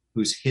there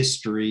whose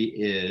history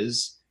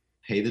is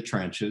pay the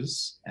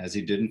trenches, as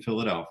he did in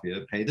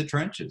Philadelphia, pay the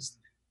trenches,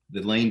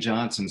 the Lane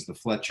Johnsons, the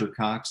Fletcher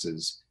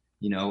Coxes,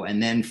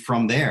 and then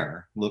from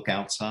there, look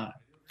outside.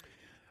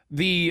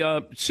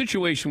 The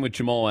situation with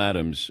Jamal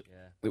Adams,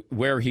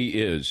 where he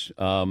is,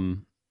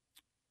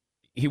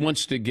 he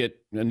wants to get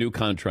a new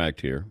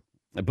contract here.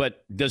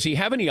 But does he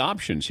have any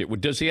options here?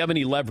 Does he have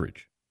any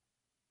leverage?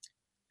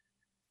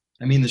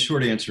 I mean, the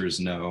short answer is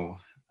no.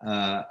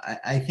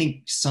 I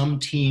think some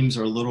teams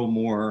are a little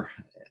more,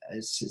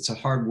 it's a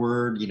hard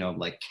word,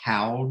 like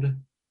cowed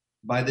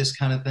by this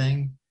kind of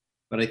thing.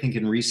 But I think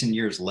in recent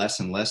years,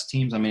 less and less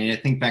teams. I mean, I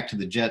think back to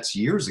the Jets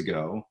years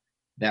ago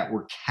that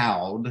were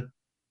cowed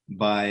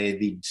by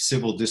the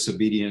civil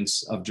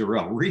disobedience of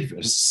Darrelle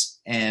Revis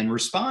and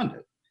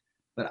responded.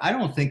 But I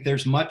don't think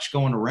there's much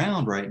going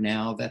around right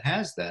now that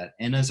has that.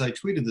 And as I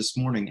tweeted this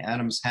morning,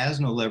 Adams has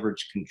no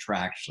leverage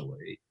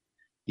contractually.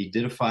 He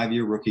did a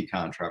 5-year rookie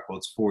contract. Well,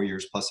 it's 4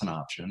 years plus an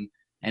option.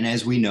 And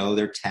as we know,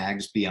 there are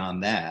tags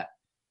beyond that.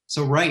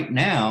 So right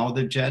now,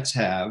 the Jets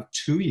have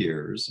 2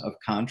 years of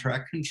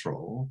contract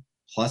control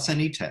plus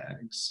any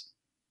tags.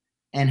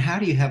 And how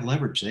do you have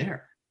leverage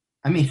there?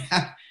 I mean,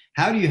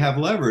 how do you have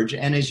leverage?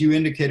 And as you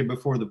indicated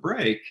before the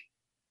break,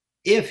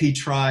 if he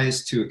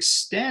tries to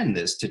extend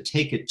this to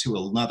take it to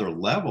another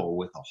level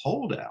with a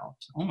holdout,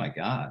 oh my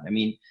God. I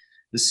mean,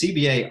 the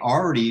CBA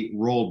already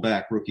rolled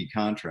back rookie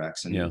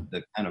contracts and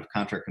the kind of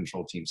contract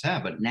control teams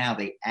have, but now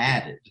they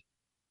added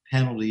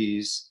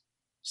penalties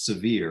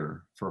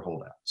severe for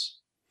holdouts.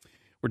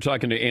 We're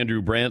talking to Andrew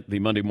Brandt, the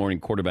Monday morning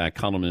quarterback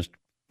columnist,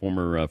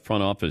 former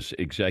front office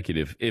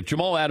executive. If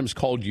Jamal Adams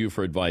called you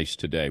for advice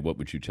today, what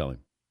would you tell him?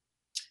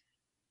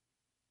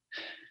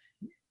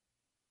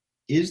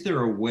 Is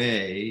there a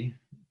way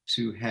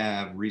to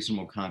have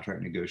reasonable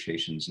contract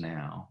negotiations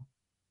now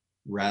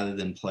rather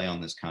than play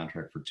on this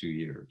contract for 2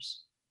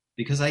 years?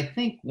 Because I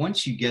think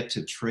once you get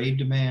to trade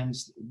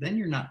demands, then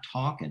you're not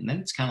talking. Then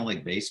it's kind of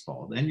like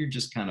baseball. Then you're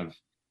just kind of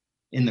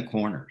in the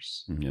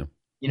corners. Yeah.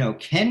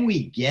 Can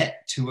we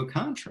get to a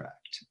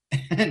contract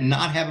and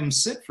not have him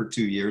sit for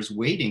 2 years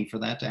waiting for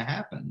that to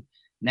happen?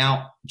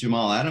 Now,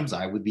 Jamal Adams,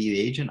 I would be the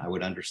agent. I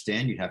would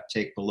understand you'd have to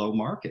take below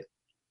market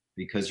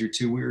because you're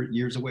 2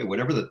 years away.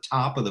 Whatever the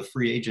top of the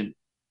free agent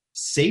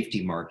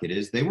safety market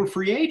is, they were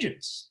free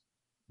agents.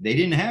 They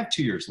didn't have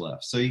 2 years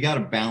left. So you got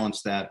to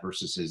balance that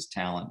versus his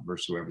talent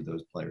versus whoever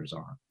those players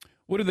are.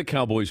 What are the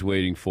Cowboys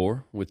waiting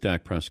for with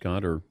Dak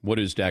Prescott, or what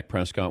is Dak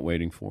Prescott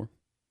waiting for?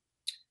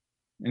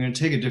 I'm going to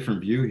take a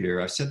different view here.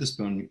 I've said this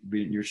on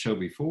your show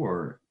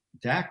before.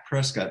 Dak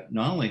Prescott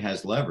not only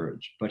has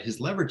leverage, but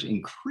his leverage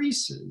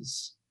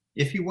increases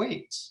if he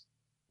waits.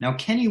 Now,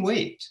 can he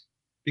wait?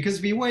 Because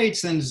if he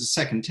waits, then there's a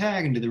second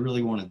tag, and do they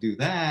really want to do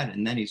that?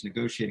 And then he's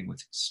negotiating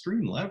with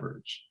extreme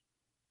leverage.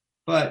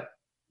 But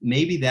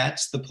maybe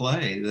that's the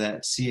play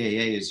that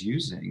CAA is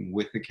using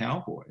with the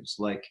Cowboys.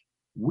 Like,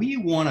 we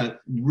want to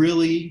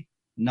really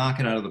knock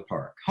it out of the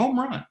park. Home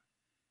run.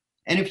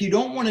 And if you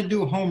don't want to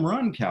do a home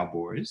run,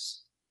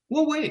 Cowboys,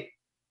 we'll wait.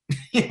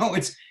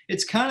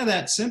 It's kind of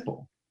that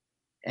simple.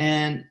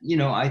 And,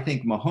 I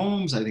think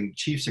Mahomes, I think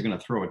Chiefs are going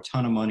to throw a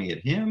ton of money at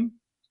him.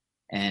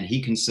 And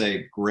he can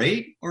say,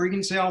 great, or he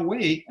can say, I'll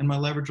wait, and my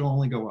leverage will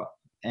only go up.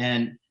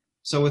 And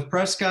so with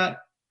Prescott,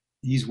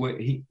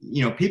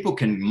 people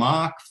can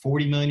mock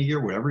 $40 million a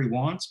year, whatever he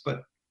wants,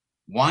 but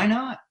why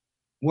not?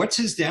 What's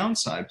his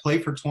downside? Play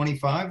for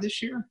 25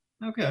 this year?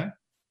 Okay.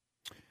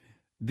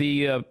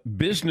 The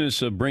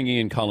business of bringing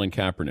in Colin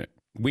Kaepernick.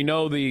 We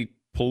know the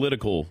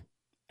political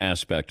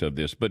aspect of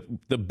this, but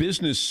the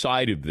business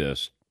side of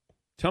this,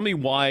 tell me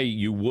why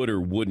you would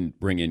or wouldn't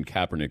bring in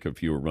Kaepernick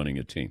if you were running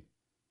a team.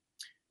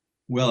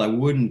 Well, I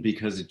wouldn't,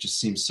 because it just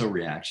seems so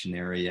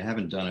reactionary. You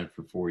haven't done it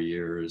for 4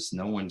 years.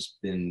 No one's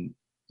been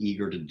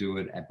eager to do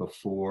it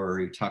before.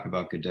 You talk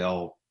about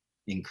Goodell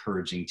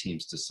encouraging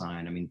teams to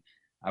sign. I mean,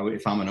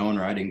 if I'm an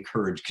owner, I'd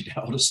encourage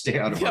Goodell to stay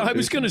out of. Yeah, I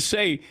was going to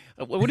say,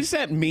 what does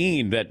that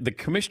mean, that the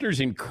commissioner's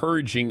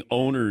encouraging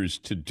owners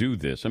to do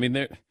this? I mean,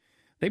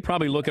 they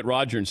probably look at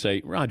Roger and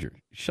say, Roger,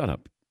 shut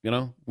up.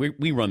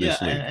 We run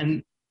this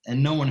league.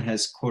 And no one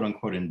has, quote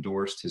unquote,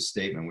 endorsed his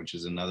statement, which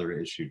is another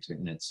issue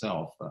in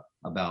itself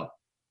about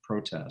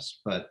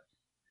protests. But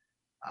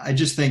I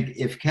just think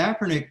if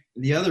Kaepernick,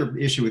 the other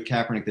issue with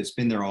Kaepernick that's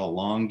been there all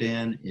along,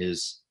 Dan,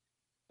 is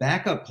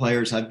backup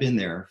players. I've been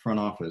there,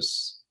 front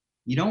office.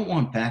 You don't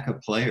want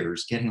backup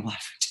players getting a lot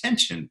of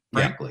attention,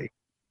 frankly.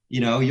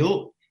 Yeah.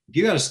 If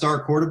you got a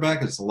star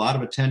quarterback that's a lot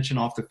of attention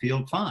off the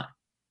field, fine.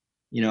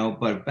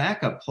 But a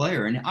backup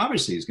player, and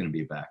obviously he's going to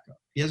be a backup.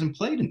 He hasn't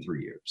played in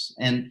 3 years.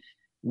 And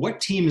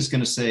what team is going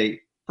to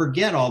say,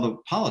 forget all the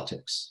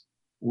politics?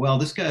 Well,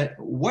 this guy,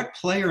 what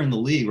player in the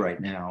league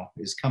right now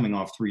is coming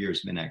off 3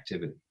 years of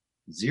inactivity?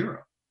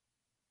 Zero.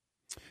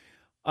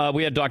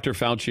 We had Dr.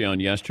 Fauci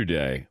on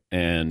yesterday,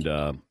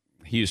 and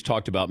he has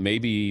talked about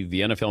maybe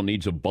the NFL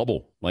needs a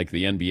bubble like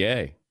the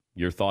NBA.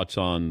 Your thoughts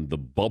on the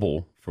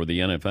bubble for the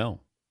NFL?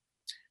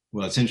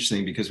 Well, it's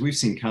interesting because we've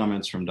seen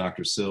comments from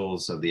Dr.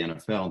 Sills of the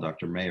NFL,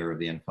 Dr. Mayer of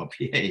the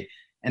NFLPA,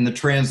 and the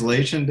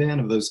translation,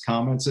 Dan, of those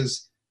comments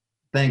is,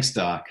 thanks,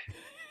 Doc.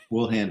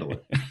 We'll handle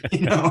it.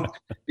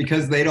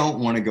 Because they don't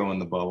want to go in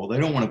the bubble. They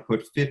don't want to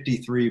put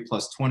 53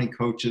 plus 20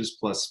 coaches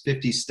plus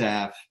 50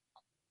 staff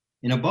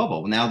in a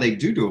bubble. Now they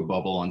do a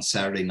bubble on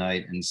Saturday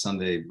night and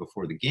Sunday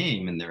before the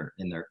game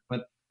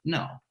but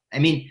no. I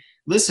mean,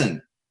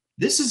 listen,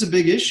 this is a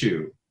big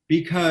issue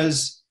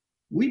because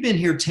we've been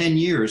here 10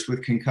 years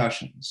with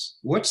concussions.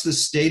 What's the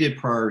stated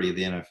priority of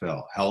the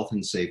NFL? Health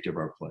and safety of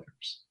our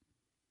players.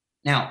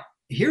 Now,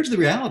 here's the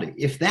reality.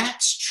 If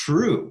that's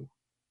true,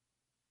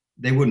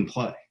 they wouldn't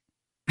play.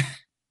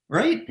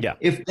 Right? Yeah.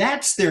 If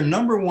that's their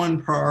number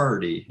one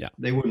priority, yeah,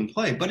 they wouldn't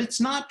play. But it's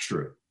not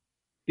true,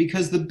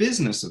 because the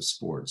business of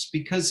sports,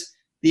 because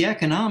the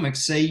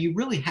economics say you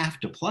really have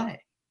to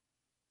play.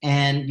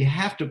 And you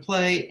have to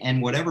play,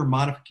 and whatever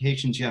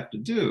modifications you have to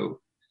do.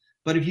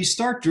 But if you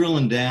start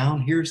drilling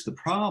down, here's the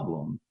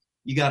problem.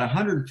 You got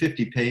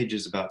 150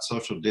 pages about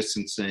social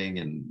distancing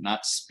and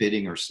not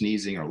spitting or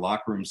sneezing or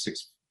locker room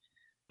six.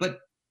 But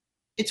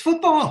it's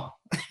football.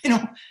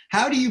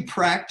 How do you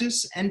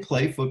practice and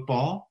play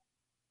football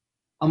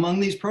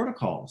among these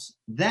protocols?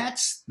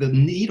 That's the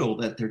needle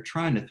that they're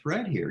trying to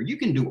thread here. You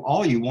can do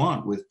all you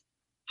want with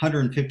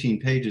 115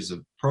 pages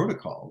of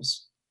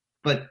protocols,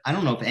 but I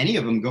don't know if any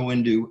of them go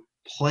into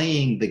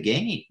playing the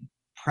game,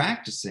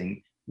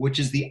 practicing, which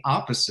is the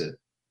opposite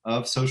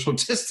of social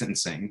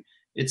distancing.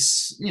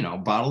 It's,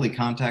 bodily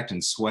contact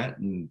and sweat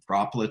and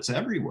droplets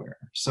everywhere.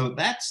 So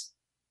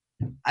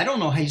I don't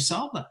know how you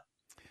solve that.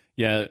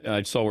 Yeah,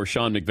 I saw where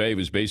Sean McVay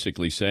was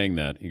basically saying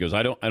that. He goes,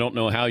 I don't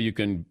know how you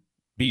can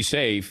be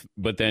safe,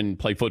 but then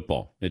play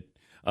football.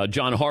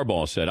 John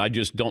Harbaugh said, I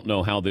just don't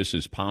know how this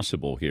is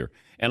possible here.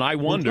 And I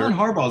wonder. John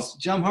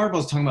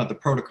Harbaugh's talking about the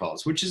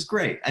protocols, which is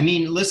great. I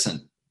mean,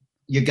 listen,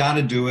 you got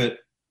to do it.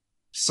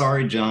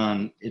 Sorry,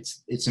 John,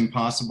 it's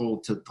impossible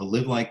to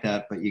live like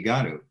that, but you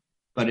got to.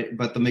 But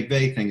the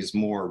McVay thing is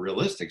more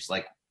realistic. It's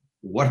like,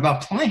 what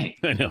about playing?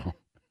 I know.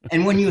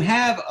 And when you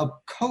have a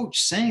coach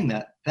saying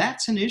that,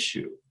 that's an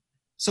issue.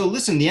 So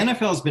listen, the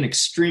NFL has been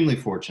extremely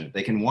fortunate.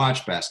 They can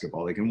watch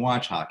basketball. They can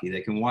watch hockey.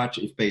 They can watch,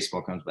 if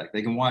baseball comes back,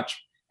 they can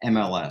watch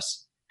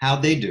MLS. How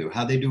they do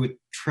with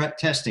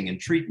testing and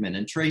treatment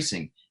and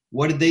tracing.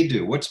 What did they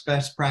do? What's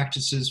best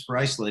practices for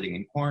isolating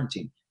and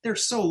quarantine? They're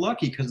so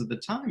lucky because of the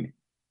timing.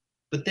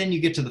 But then you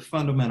get to the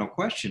fundamental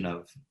question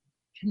of,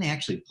 can they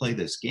actually play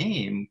this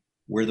game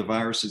where the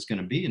virus is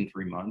going to be in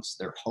 3 months?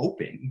 They're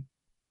hoping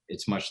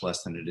it's much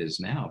less than it is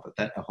now. But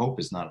that hope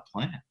is not a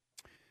plan.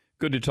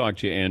 Good to talk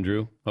to you,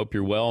 Andrew. Hope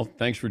you're well.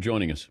 Thanks for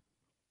joining us.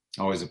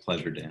 Always a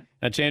pleasure, Dan.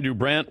 That's Andrew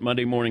Brandt,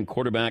 Monday morning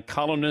quarterback,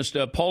 columnist.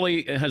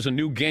 Paulie has a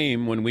new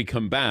game when we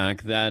come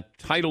back. That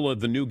title of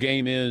the new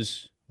game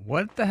is...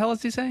 What the hell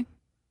is he saying?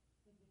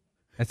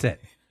 That's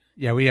it.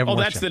 Yeah, we have. Oh,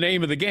 that's the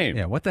name of the game.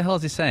 Yeah, what the hell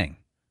is he saying?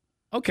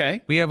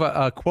 Okay. We have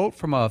a quote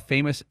from a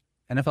famous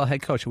NFL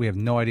head coach. We have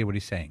no idea what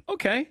he's saying.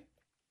 Okay.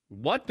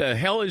 What the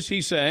hell is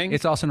he saying?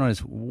 It's also known as,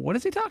 what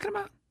is he talking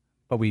about?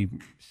 But we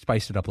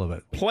spiced it up a little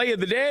bit. Play of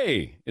the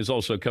Day is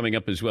also coming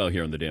up as well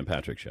here on the Dan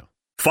Patrick Show.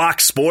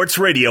 Fox Sports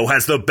Radio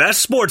has the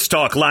best sports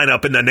talk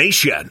lineup in the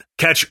nation.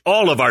 Catch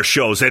all of our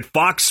shows at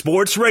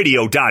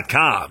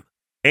foxsportsradio.com.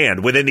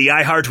 And within the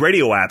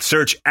iHeartRadio app,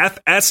 search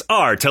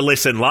FSR to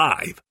listen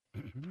live.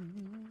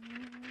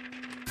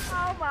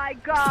 Oh, my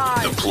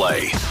God. The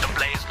play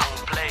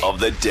of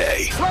the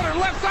day. Runner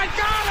left side,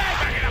 got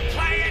it! They're going to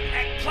play it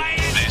and play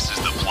it. This is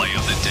the play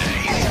of the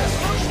day.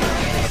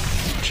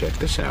 Check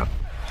this out.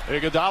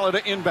 Iguodala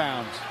to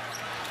inbounds.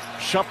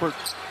 Shumpert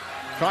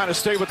trying to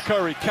stay with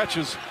Curry.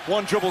 Catches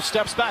one dribble,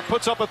 steps back,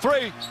 puts up a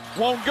three.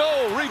 Won't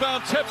go.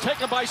 Rebound tip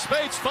taken by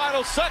Spades.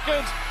 Final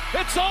seconds.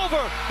 It's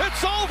over.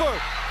 It's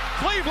over.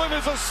 Cleveland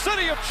is a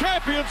city of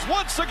champions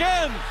once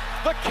again.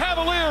 The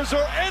Cavaliers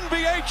are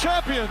NBA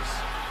champions.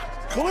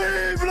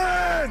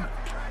 Cleveland!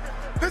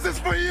 This is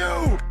for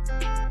you!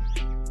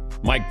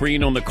 Mike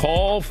Breen on the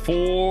call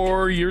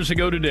 4 years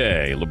ago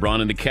today.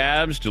 LeBron and the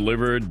Cavs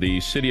delivered the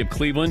city of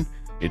Cleveland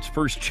its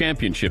first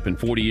championship in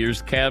 40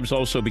 years. Cavs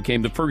also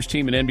became the first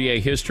team in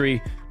NBA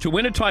history to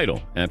win a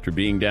title after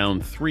being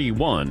down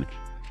 3-1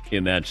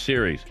 in that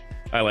series.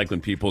 I like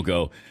when people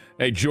go,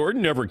 hey,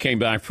 Jordan never came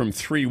back from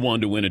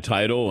 3-1 to win a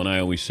title. And I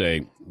always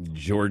say,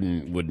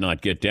 Jordan would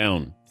not get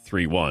down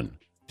 3-1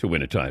 to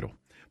win a title.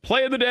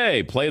 Play of the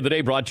Day. Play of the Day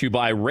brought to you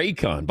by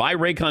Raycon. Buy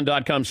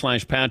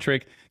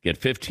Raycon.com/Patrick. Get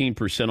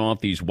 15% off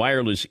these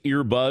wireless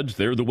earbuds.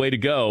 They're the way to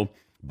go.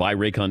 Buy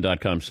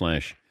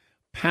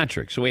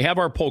Raycon.com/Patrick. So we have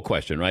our poll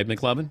question, right,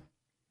 McLovin?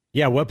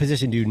 Yeah, what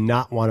position do you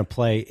not want to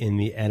play in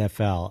the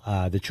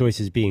NFL? The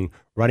choices being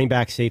running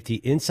back, safety,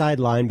 inside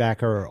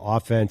linebacker, or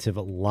offensive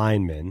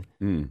lineman.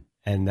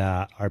 And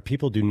our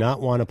people do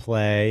not want to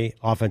play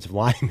offensive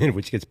lineman,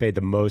 which gets paid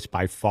the most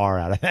by far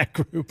out of that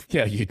group.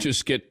 Yeah, you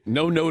just get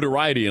no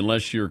notoriety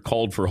unless you're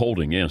called for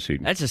holding. Yes,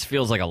 That just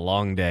feels like a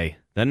long day,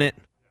 doesn't it?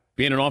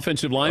 being an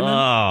offensive lineman.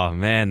 Oh,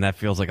 man, that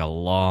feels like a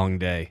long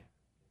day.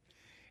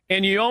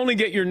 And you only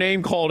get your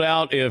name called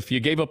out if you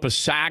gave up a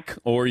sack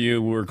or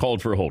you were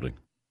called for holding.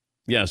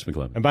 Yes,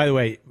 McLevin. And by the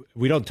way,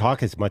 we don't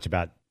talk as much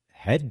about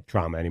head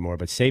trauma anymore,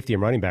 but safety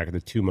and running back are the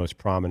two most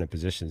prominent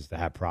positions to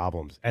have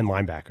problems, and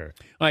linebacker.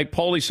 All right,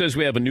 Paulie says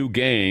we have a new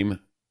game.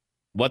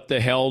 What the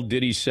hell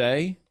did he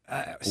say?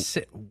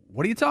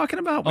 What are you talking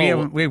about?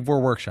 Oh. We're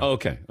workshop.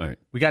 Okay, all right.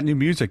 We got new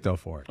music, though,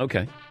 for it.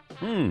 Okay.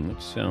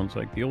 That sounds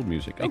like the old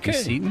music. Thank you,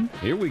 Okay, Seton.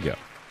 here we go.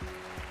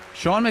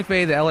 Sean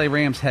McVay, the LA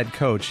Rams head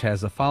coach,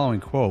 has the following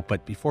quote,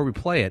 but before we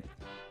play it,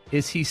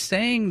 is he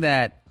saying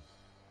that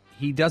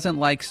he doesn't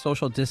like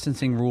social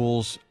distancing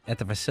rules at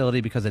the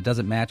facility because it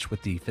doesn't match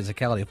with the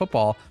physicality of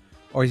football,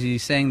 or is he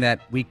saying that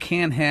we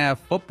can't have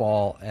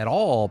football at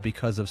all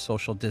because of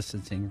social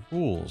distancing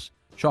rules?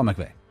 Sean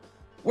McVay.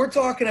 We're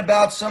talking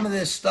about some of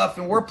this stuff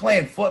and we're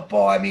playing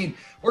football. I mean,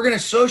 we're going to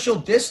social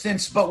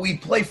distance, but we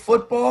play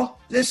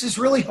football. This is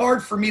really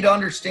hard for me to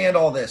understand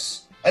all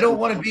this. I don't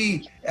want to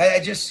be,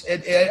 I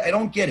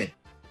don't get it.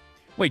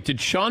 Wait,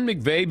 did Sean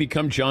McVay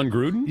become John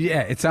Gruden?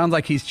 Yeah, it sounds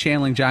like he's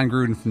channeling John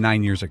Gruden from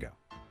 9 years ago.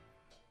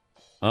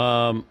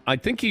 I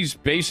think he's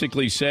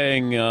basically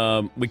saying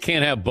we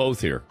can't have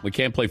both here. We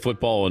can't play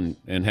football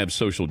and have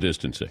social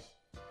distancing.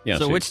 Yeah.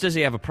 So which does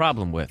he have a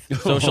problem with?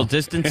 Social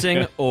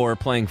distancing or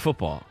playing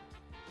football?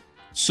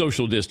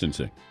 Social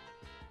distancing.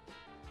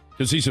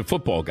 Because he's a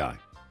football guy.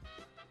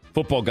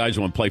 Football guys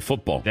want to play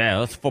football. Yeah,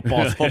 that's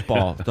football's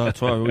football. That's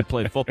why we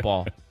play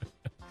football.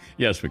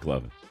 Yes,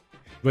 McLevin.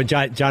 When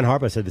John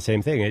Harbaugh said the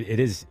same thing,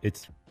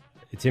 it's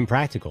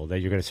impractical that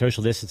you're going to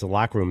social distance the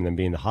locker room and then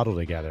be in the huddle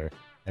together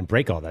and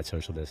break all that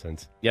social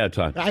distance. Yeah,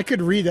 Todd. I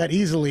could read that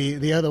easily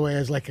the other way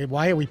as like,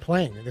 why are we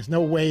playing? There's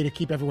no way to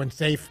keep everyone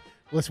safe.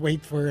 Let's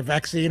wait for a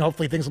vaccine.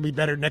 Hopefully things will be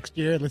better next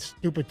year. Let's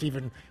stupid to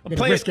even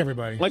risk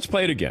everybody. Let's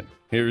play it again.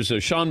 Here's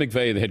Sean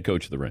McVay, the head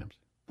coach of the Rams.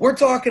 We're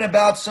talking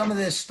about some of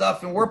this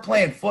stuff and we're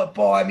playing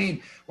football. I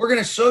mean, we're going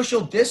to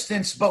social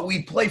distance, but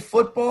we play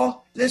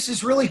football. This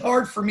is really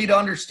hard for me to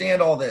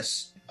understand all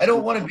this. I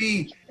don't want to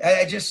be,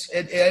 I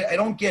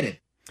don't get it.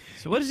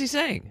 So what is he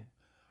saying?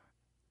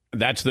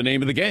 That's the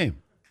name of the game.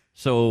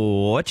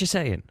 So what you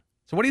saying?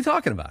 So what are you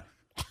talking about?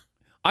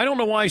 I don't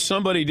know why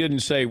somebody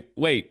didn't say,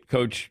 wait,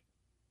 coach,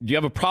 do you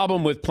have a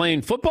problem with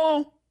playing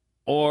football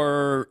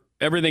or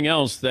everything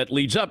else that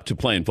leads up to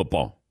playing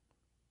football?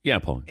 Yeah,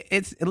 Paul.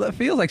 It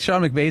feels like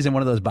Sean McVay's in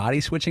one of those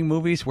body switching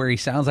movies where he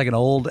sounds like an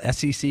old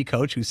SEC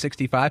coach who's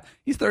 65.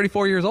 He's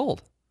 34 years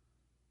old.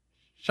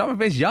 Sean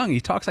McVay's young.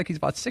 He talks like he's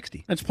about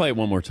 60. Let's play it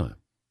one more time.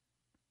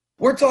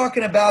 We're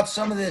talking about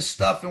some of this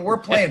stuff, and we're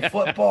playing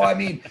football. I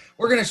mean,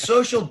 we're going to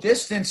social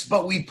distance,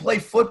 but we play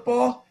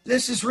football.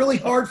 This is really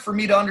hard for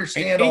me to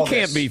understand. He all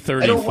can't this. be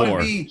 34. I don't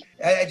want to be.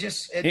 I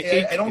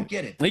don't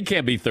get it. He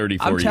can't be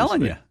 34. I'm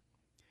telling you.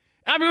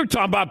 I mean, we're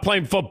talking about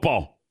playing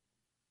football.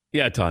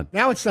 Yeah, Todd.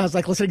 Now it sounds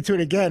like listening to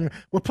it again.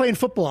 We're playing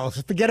football.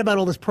 So forget about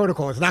all this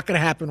protocol. It's not going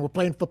to happen. We're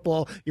playing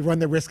football. You run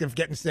the risk of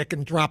getting sick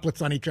and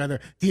droplets on each other.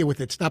 Deal with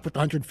it. Stop with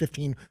the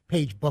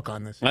 115-page book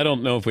on this. I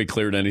don't know if we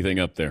cleared anything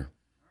up there.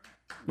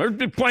 We're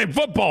playing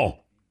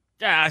football.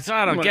 Yeah, so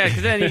I don't get it,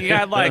 because then you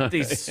got like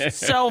these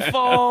cell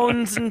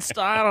phones and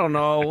stuff. I don't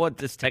know what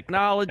this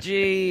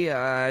technology.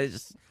 I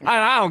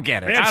don't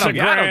get it.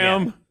 Instagram, I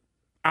don't get it.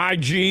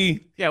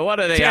 IG. Yeah, what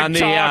are they TikTok. on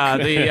the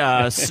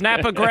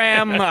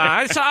Snapagram?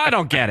 I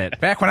don't get it.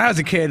 Back when I was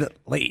a kid,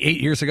 like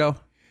 8 years ago.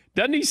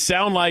 Doesn't he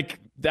sound like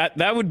that?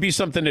 That would be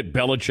something that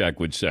Belichick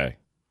would say.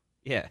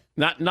 Yeah.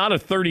 Not a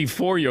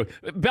 34-year-old.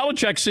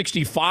 Belichick's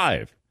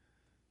 65.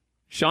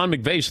 Sean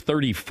McVay's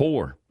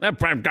 34. That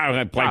play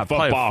football.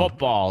 Play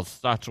footballs.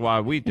 That's why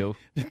we do.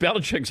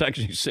 Belichick's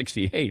actually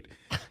 68.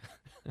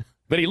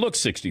 But he looks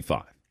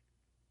 65.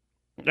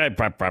 Paul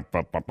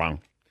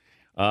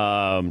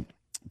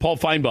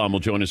Feinbaum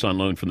will join us on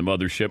loan from the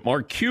mothership.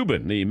 Mark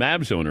Cuban, the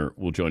Mavs owner,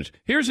 will join us.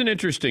 Here's an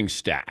interesting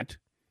stat.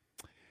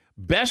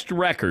 Best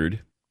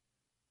record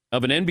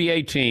of an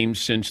NBA team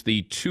since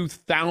the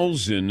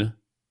 2000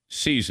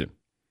 season.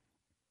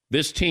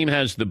 This team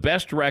has the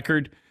best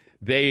record.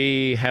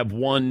 They have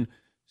won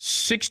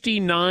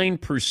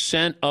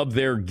 69% of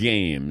their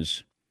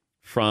games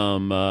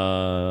from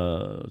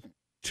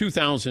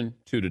 2000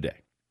 to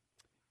today.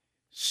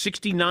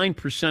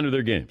 69% of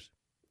their games.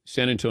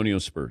 San Antonio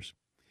Spurs.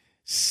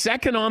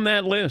 Second on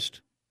that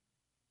list,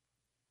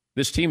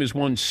 this team has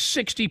won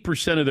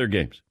 60% of their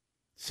games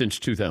since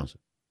 2000.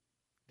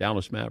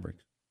 Dallas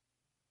Mavericks.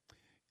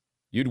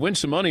 You'd win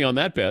some money on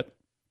that bet.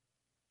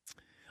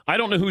 I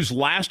don't know who's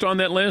last on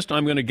that list.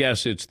 I'm going to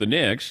guess it's the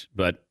Knicks,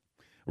 but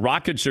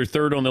Rockets are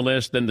third on the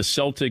list, then the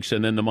Celtics,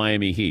 and then the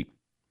Miami Heat.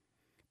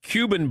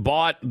 Cuban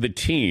bought the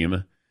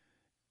team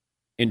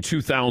in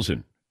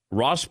 2000.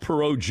 Ross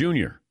Perot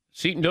Jr.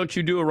 Seton, don't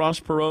you do a Ross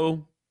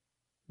Perot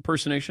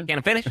impersonation? Can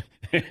I finish?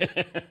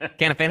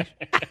 Can I finish?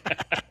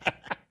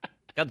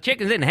 Got the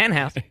chickens in the hen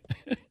house.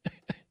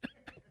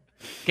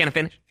 Can I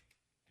finish?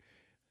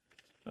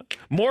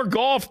 More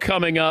golf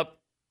coming up.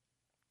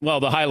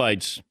 Well, the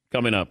highlights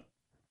coming up.